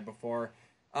else in there before.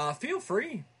 Feel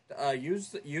free. Use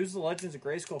the Legends of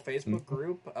Grayskull Facebook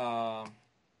group.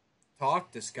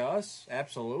 Talk, discuss,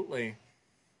 absolutely.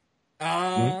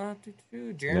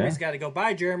 Jeremy's got to go.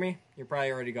 Bye, Jeremy. You're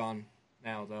probably already gone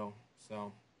now, though.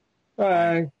 So,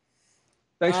 bye.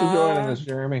 Thanks for joining us,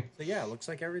 Jeremy. So yeah, looks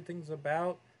like everything's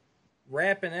about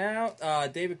wrapping out.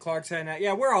 David Clark's heading out.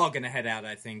 Yeah, we're all gonna head out,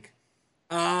 I think.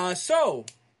 So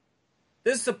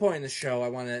this is the point in the show I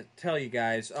want to tell you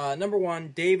guys. Number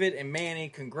one, David and Manny,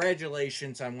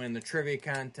 congratulations on winning the trivia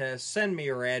contest. Send me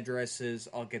your addresses.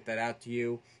 I'll get that out to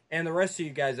you. And the rest of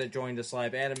you guys that joined us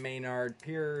live, Adam Maynard,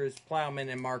 Piers Plowman,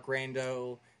 and Mark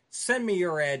Rando, send me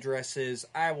your addresses.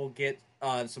 I will get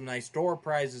some nice door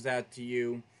prizes out to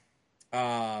you.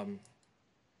 I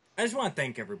just want to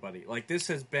thank everybody. Like, this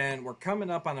has been, we're coming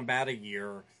up on about a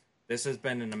year. This has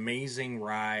been an amazing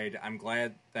ride. I'm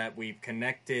glad that we've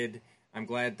connected. I'm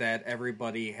glad that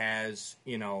everybody has,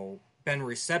 been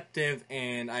receptive,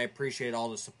 and I appreciate all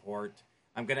the support.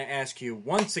 I'm going to ask you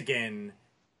once again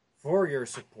for your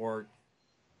support.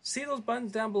 See those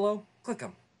buttons down below? Click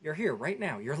them. You're here right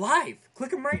now. You're live.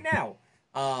 Click them right now.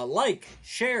 Like,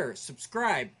 share,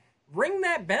 subscribe. Ring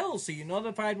that bell so you're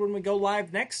notified when we go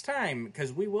live next time,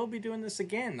 because we will be doing this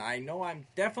again. I know I'm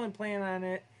definitely planning on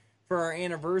it for our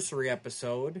anniversary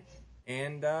episode.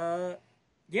 And, let's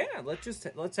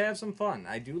have some fun.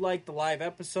 I do like the live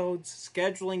episodes.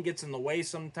 Scheduling gets in the way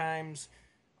sometimes.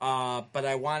 But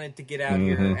I wanted to get out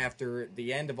here after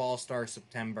the end of All-Star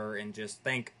September and just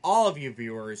thank all of you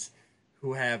viewers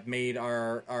who have made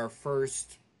our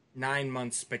first 9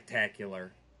 months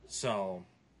spectacular. So,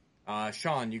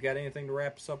 Sean, you got anything to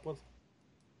wrap us up with?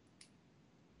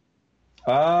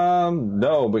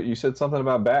 No, but you said something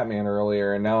about Batman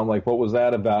earlier, and now I'm like, what was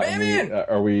that about? Batman!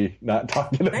 Are we not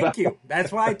talking about? Thank you.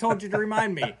 That's why I told you to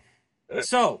remind me.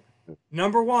 So,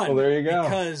 number one. Well, there you go.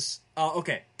 Because,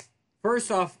 okay.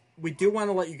 First off, we do want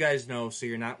to let you guys know so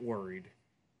you're not worried.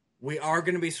 We are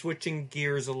going to be switching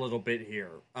gears a little bit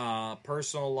here.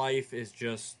 Personal life is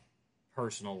just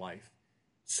personal life.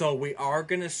 So we are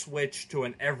going to switch to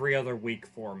an every other week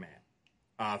format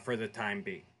for the time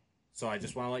being. So I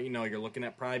just want to let you know you're looking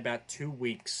at probably about 2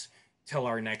 weeks till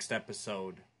our next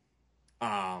episode.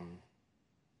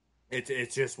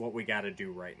 It's just what we got to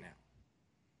do right now.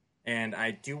 And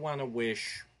I do want to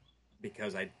wish,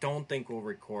 because I don't think we'll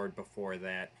record before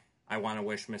that, I want to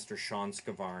wish Mr. Sean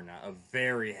Scavarna a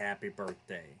very happy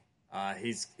birthday.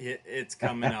 It's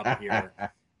coming up here.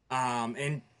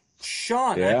 And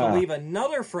Sean, yeah. I believe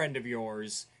another friend of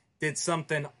yours did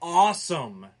something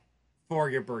awesome for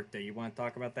your birthday. You want to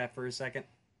talk about that for a second?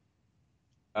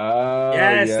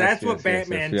 Yes, that's what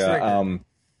Batman triggered.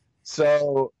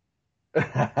 So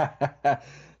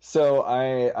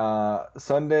I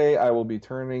Sunday I will be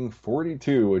turning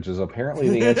 42, which is apparently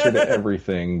the answer to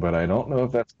everything, but I don't know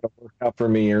if that's going to work out for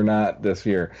me or not this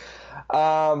year.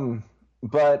 A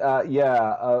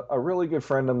really good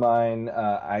friend of mine.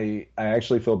 I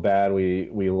actually feel bad.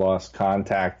 We lost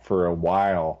contact for a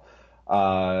while.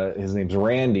 His name's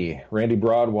Randy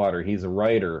Broadwater. He's a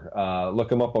writer.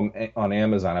 Look him up on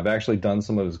Amazon. I've actually done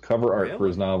some of his cover art for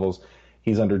his novels.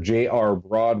 He's under J.R.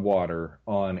 Broadwater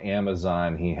on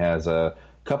Amazon. He has a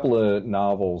couple of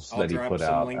novels that he put out. I'll drop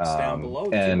some links down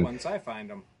below too once I find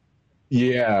them.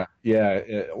 Yeah.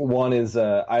 One is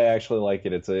I actually like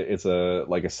it. It's a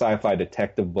like a sci-fi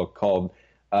detective book called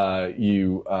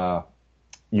You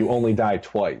Only Die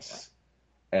Twice,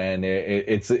 and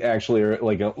it's actually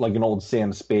like an old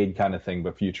Sam Spade kind of thing,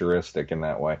 but futuristic in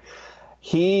that way.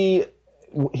 He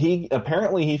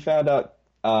apparently found out.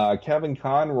 Kevin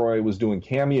Conroy was doing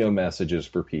cameo messages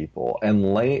for people,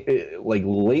 and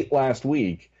late last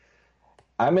week,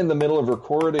 I'm in the middle of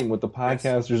recording with the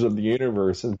Podcasters of the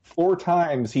Universe, and 4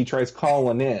 times he tries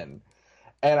calling in,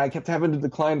 and I kept having to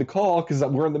decline the call because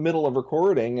we're in the middle of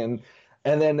recording, and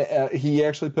then he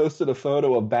actually posted a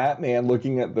photo of Batman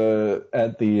looking at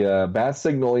the bat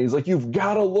signal. He's like, "You've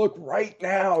got to look right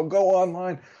now. Go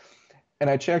online." And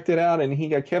I checked it out, and he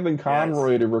got Kevin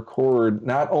Conroy to record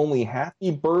not only happy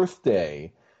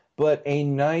birthday, but a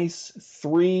nice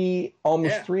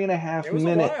 3.5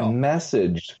 minute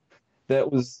message.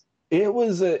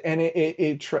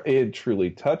 It truly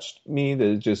touched me.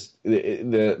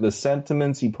 The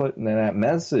sentiments he put in that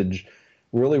message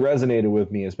really resonated with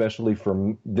me, especially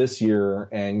from this year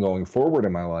and going forward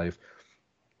in my life.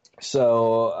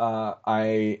 So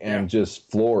I am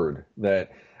just floored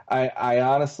that. I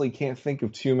honestly can't think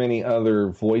of too many other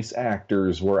voice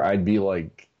actors where I'd be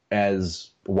like as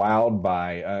wowed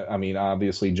by. I mean,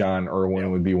 obviously John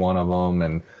Irwin would be one of them,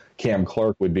 and Cam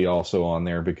Clark would be also on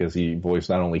there because he voiced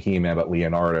not only He-Man but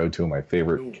Leonardo, two of my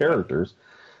favorite characters.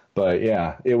 But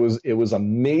yeah, it was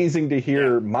amazing to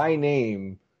hear my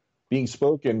name being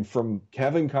spoken from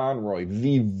Kevin Conroy,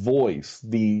 the voice,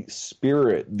 the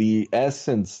spirit, the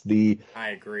essence,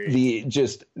 I agree.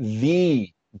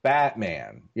 The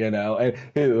Batman, and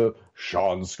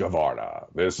Sean Scavarna,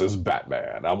 this is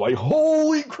Batman. I'm like,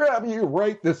 holy crap, you're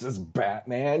right, this is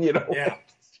Batman, Yeah.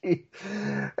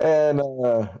 And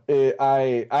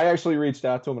I actually reached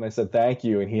out to him and I said thank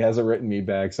you, and he hasn't written me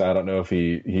back, so I don't know if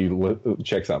he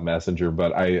checks out Messenger,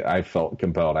 but I felt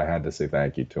compelled. I had to say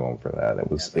thank you to him for that.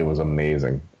 It was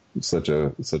amazing. Such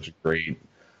a great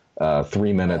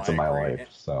 3 minutes of my life.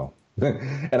 So.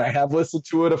 And I have listened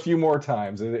to it a few more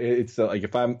times. It's like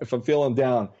if I'm feeling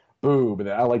down, boom, and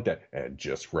I like that. And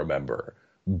just remember,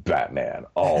 Batman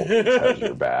always has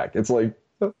your back. It's like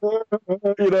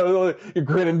You're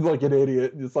grinning like an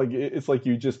idiot. It's like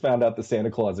you just found out the Santa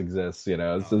Claus exists.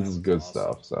 This is good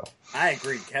stuff. So I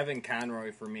agree. Kevin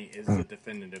Conroy for me is the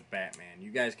definitive Batman.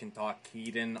 You guys can talk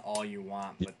Keaton all you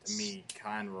want, but to me,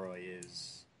 Conroy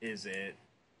is it.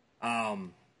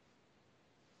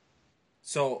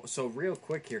 So real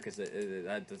quick here, because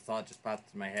the thought just popped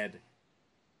into my head.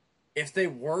 If they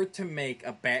were to make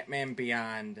a Batman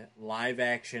Beyond live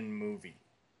action movie,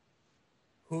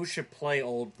 who should play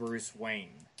old Bruce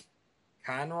Wayne?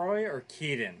 Conroy or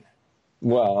Keaton?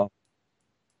 well,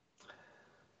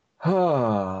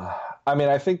 I mean,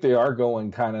 I think they are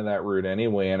going kind of that route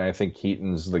anyway, and I think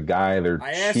Keaton's the guy they're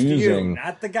I asked choosing. you,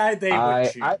 not the guy they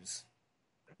would choose.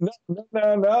 No.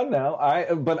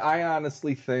 But I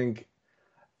honestly think,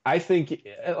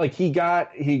 like he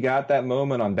got that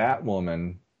moment on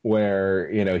Batwoman where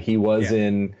he was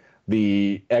in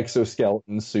the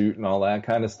exoskeleton suit and all that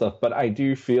kind of stuff. But I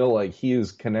do feel like he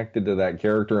is connected to that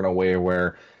character in a way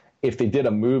where if they did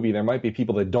a movie, there might be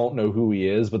people that don't know who he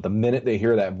is, but the minute they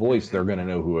hear that voice, they're going to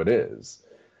know who it is.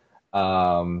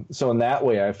 So in that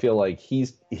way, I feel like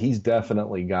he's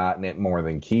definitely gotten it more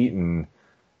than Keaton.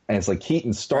 And it's like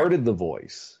Keaton started the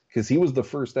voice because he was the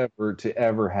first ever to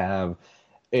ever have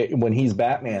it. When he's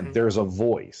Batman, there's a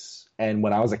voice. And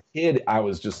when I was a kid, I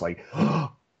was just like,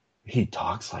 oh, he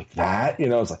talks like that.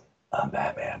 It's like, I'm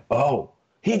Batman. Oh,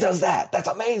 he does that. That's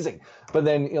amazing. But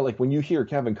then, like when you hear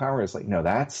Kevin Conroy, it's like, no,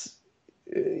 that's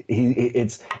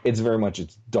it's very much,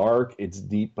 it's dark, it's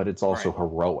deep, but it's also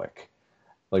heroic.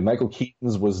 Like Michael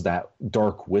Keaton's was that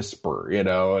dark whisper,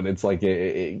 and it's like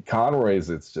Conroy's.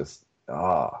 It's just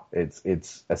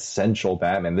it's essential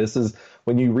Batman. This is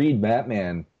when you read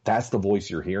Batman, that's the voice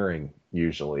you're hearing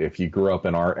usually. If you grew up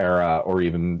in our era, or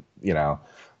even a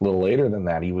little later than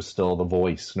that, he was still the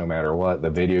voice no matter what. The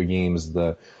video games,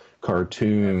 the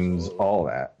cartoons, all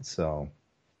that. So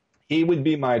he would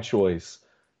be my choice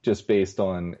just based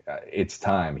on its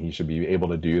time. He should be able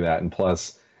to do that, and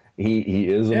plus. He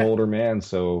is an older man,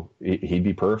 so he'd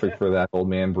be perfect for that old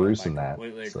man Bruce in that.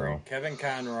 Completely agree. Kevin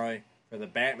Conroy for the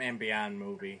Batman Beyond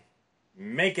movie.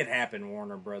 Make it happen,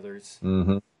 Warner Brothers.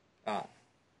 Mm-hmm.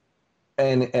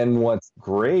 And what's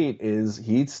great is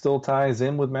he still ties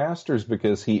in with Masters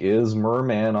because he is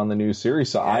Merman on the new series.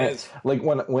 So like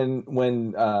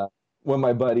when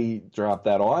my buddy dropped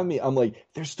that on me, I'm like,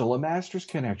 there's still a Masters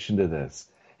connection to this.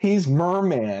 He's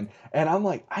Merman. And I'm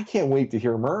like, I can't wait to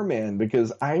hear Merman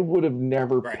because I would have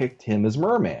never picked him as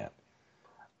Merman.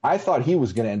 I thought he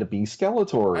was going to end up being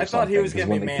Skeletor or something. I thought he was going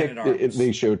to be Man-at-Arms.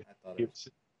 They showed...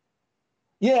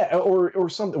 Yeah, or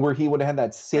something where he would have had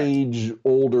that sage,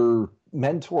 older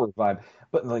mentor vibe.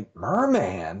 But like,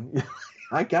 Merman,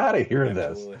 I got to hear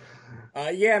this.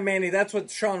 Yeah, Manny, that's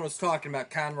what Sean was talking about.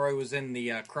 Conroy was in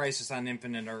the Crisis on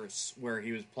Infinite Earths where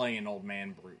he was playing Old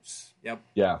Man Bruce. Yep.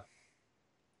 Yeah.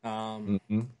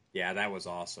 Yeah, that was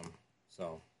awesome.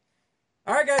 So,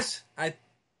 all right, guys.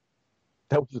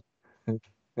 That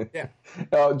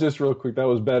was just real quick. That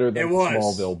was better than the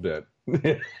Smallville bit.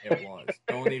 It was.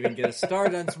 Don't even get us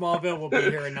started on Smallville. We'll be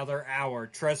here another hour.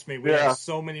 Trust me, we have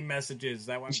so many messages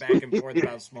that went back and forth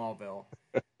about Smallville.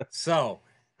 So,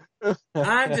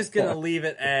 I'm just gonna leave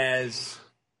it as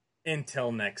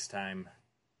until next time.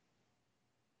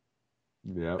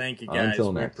 Yeah. Thank you, guys.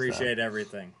 We appreciate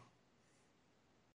everything.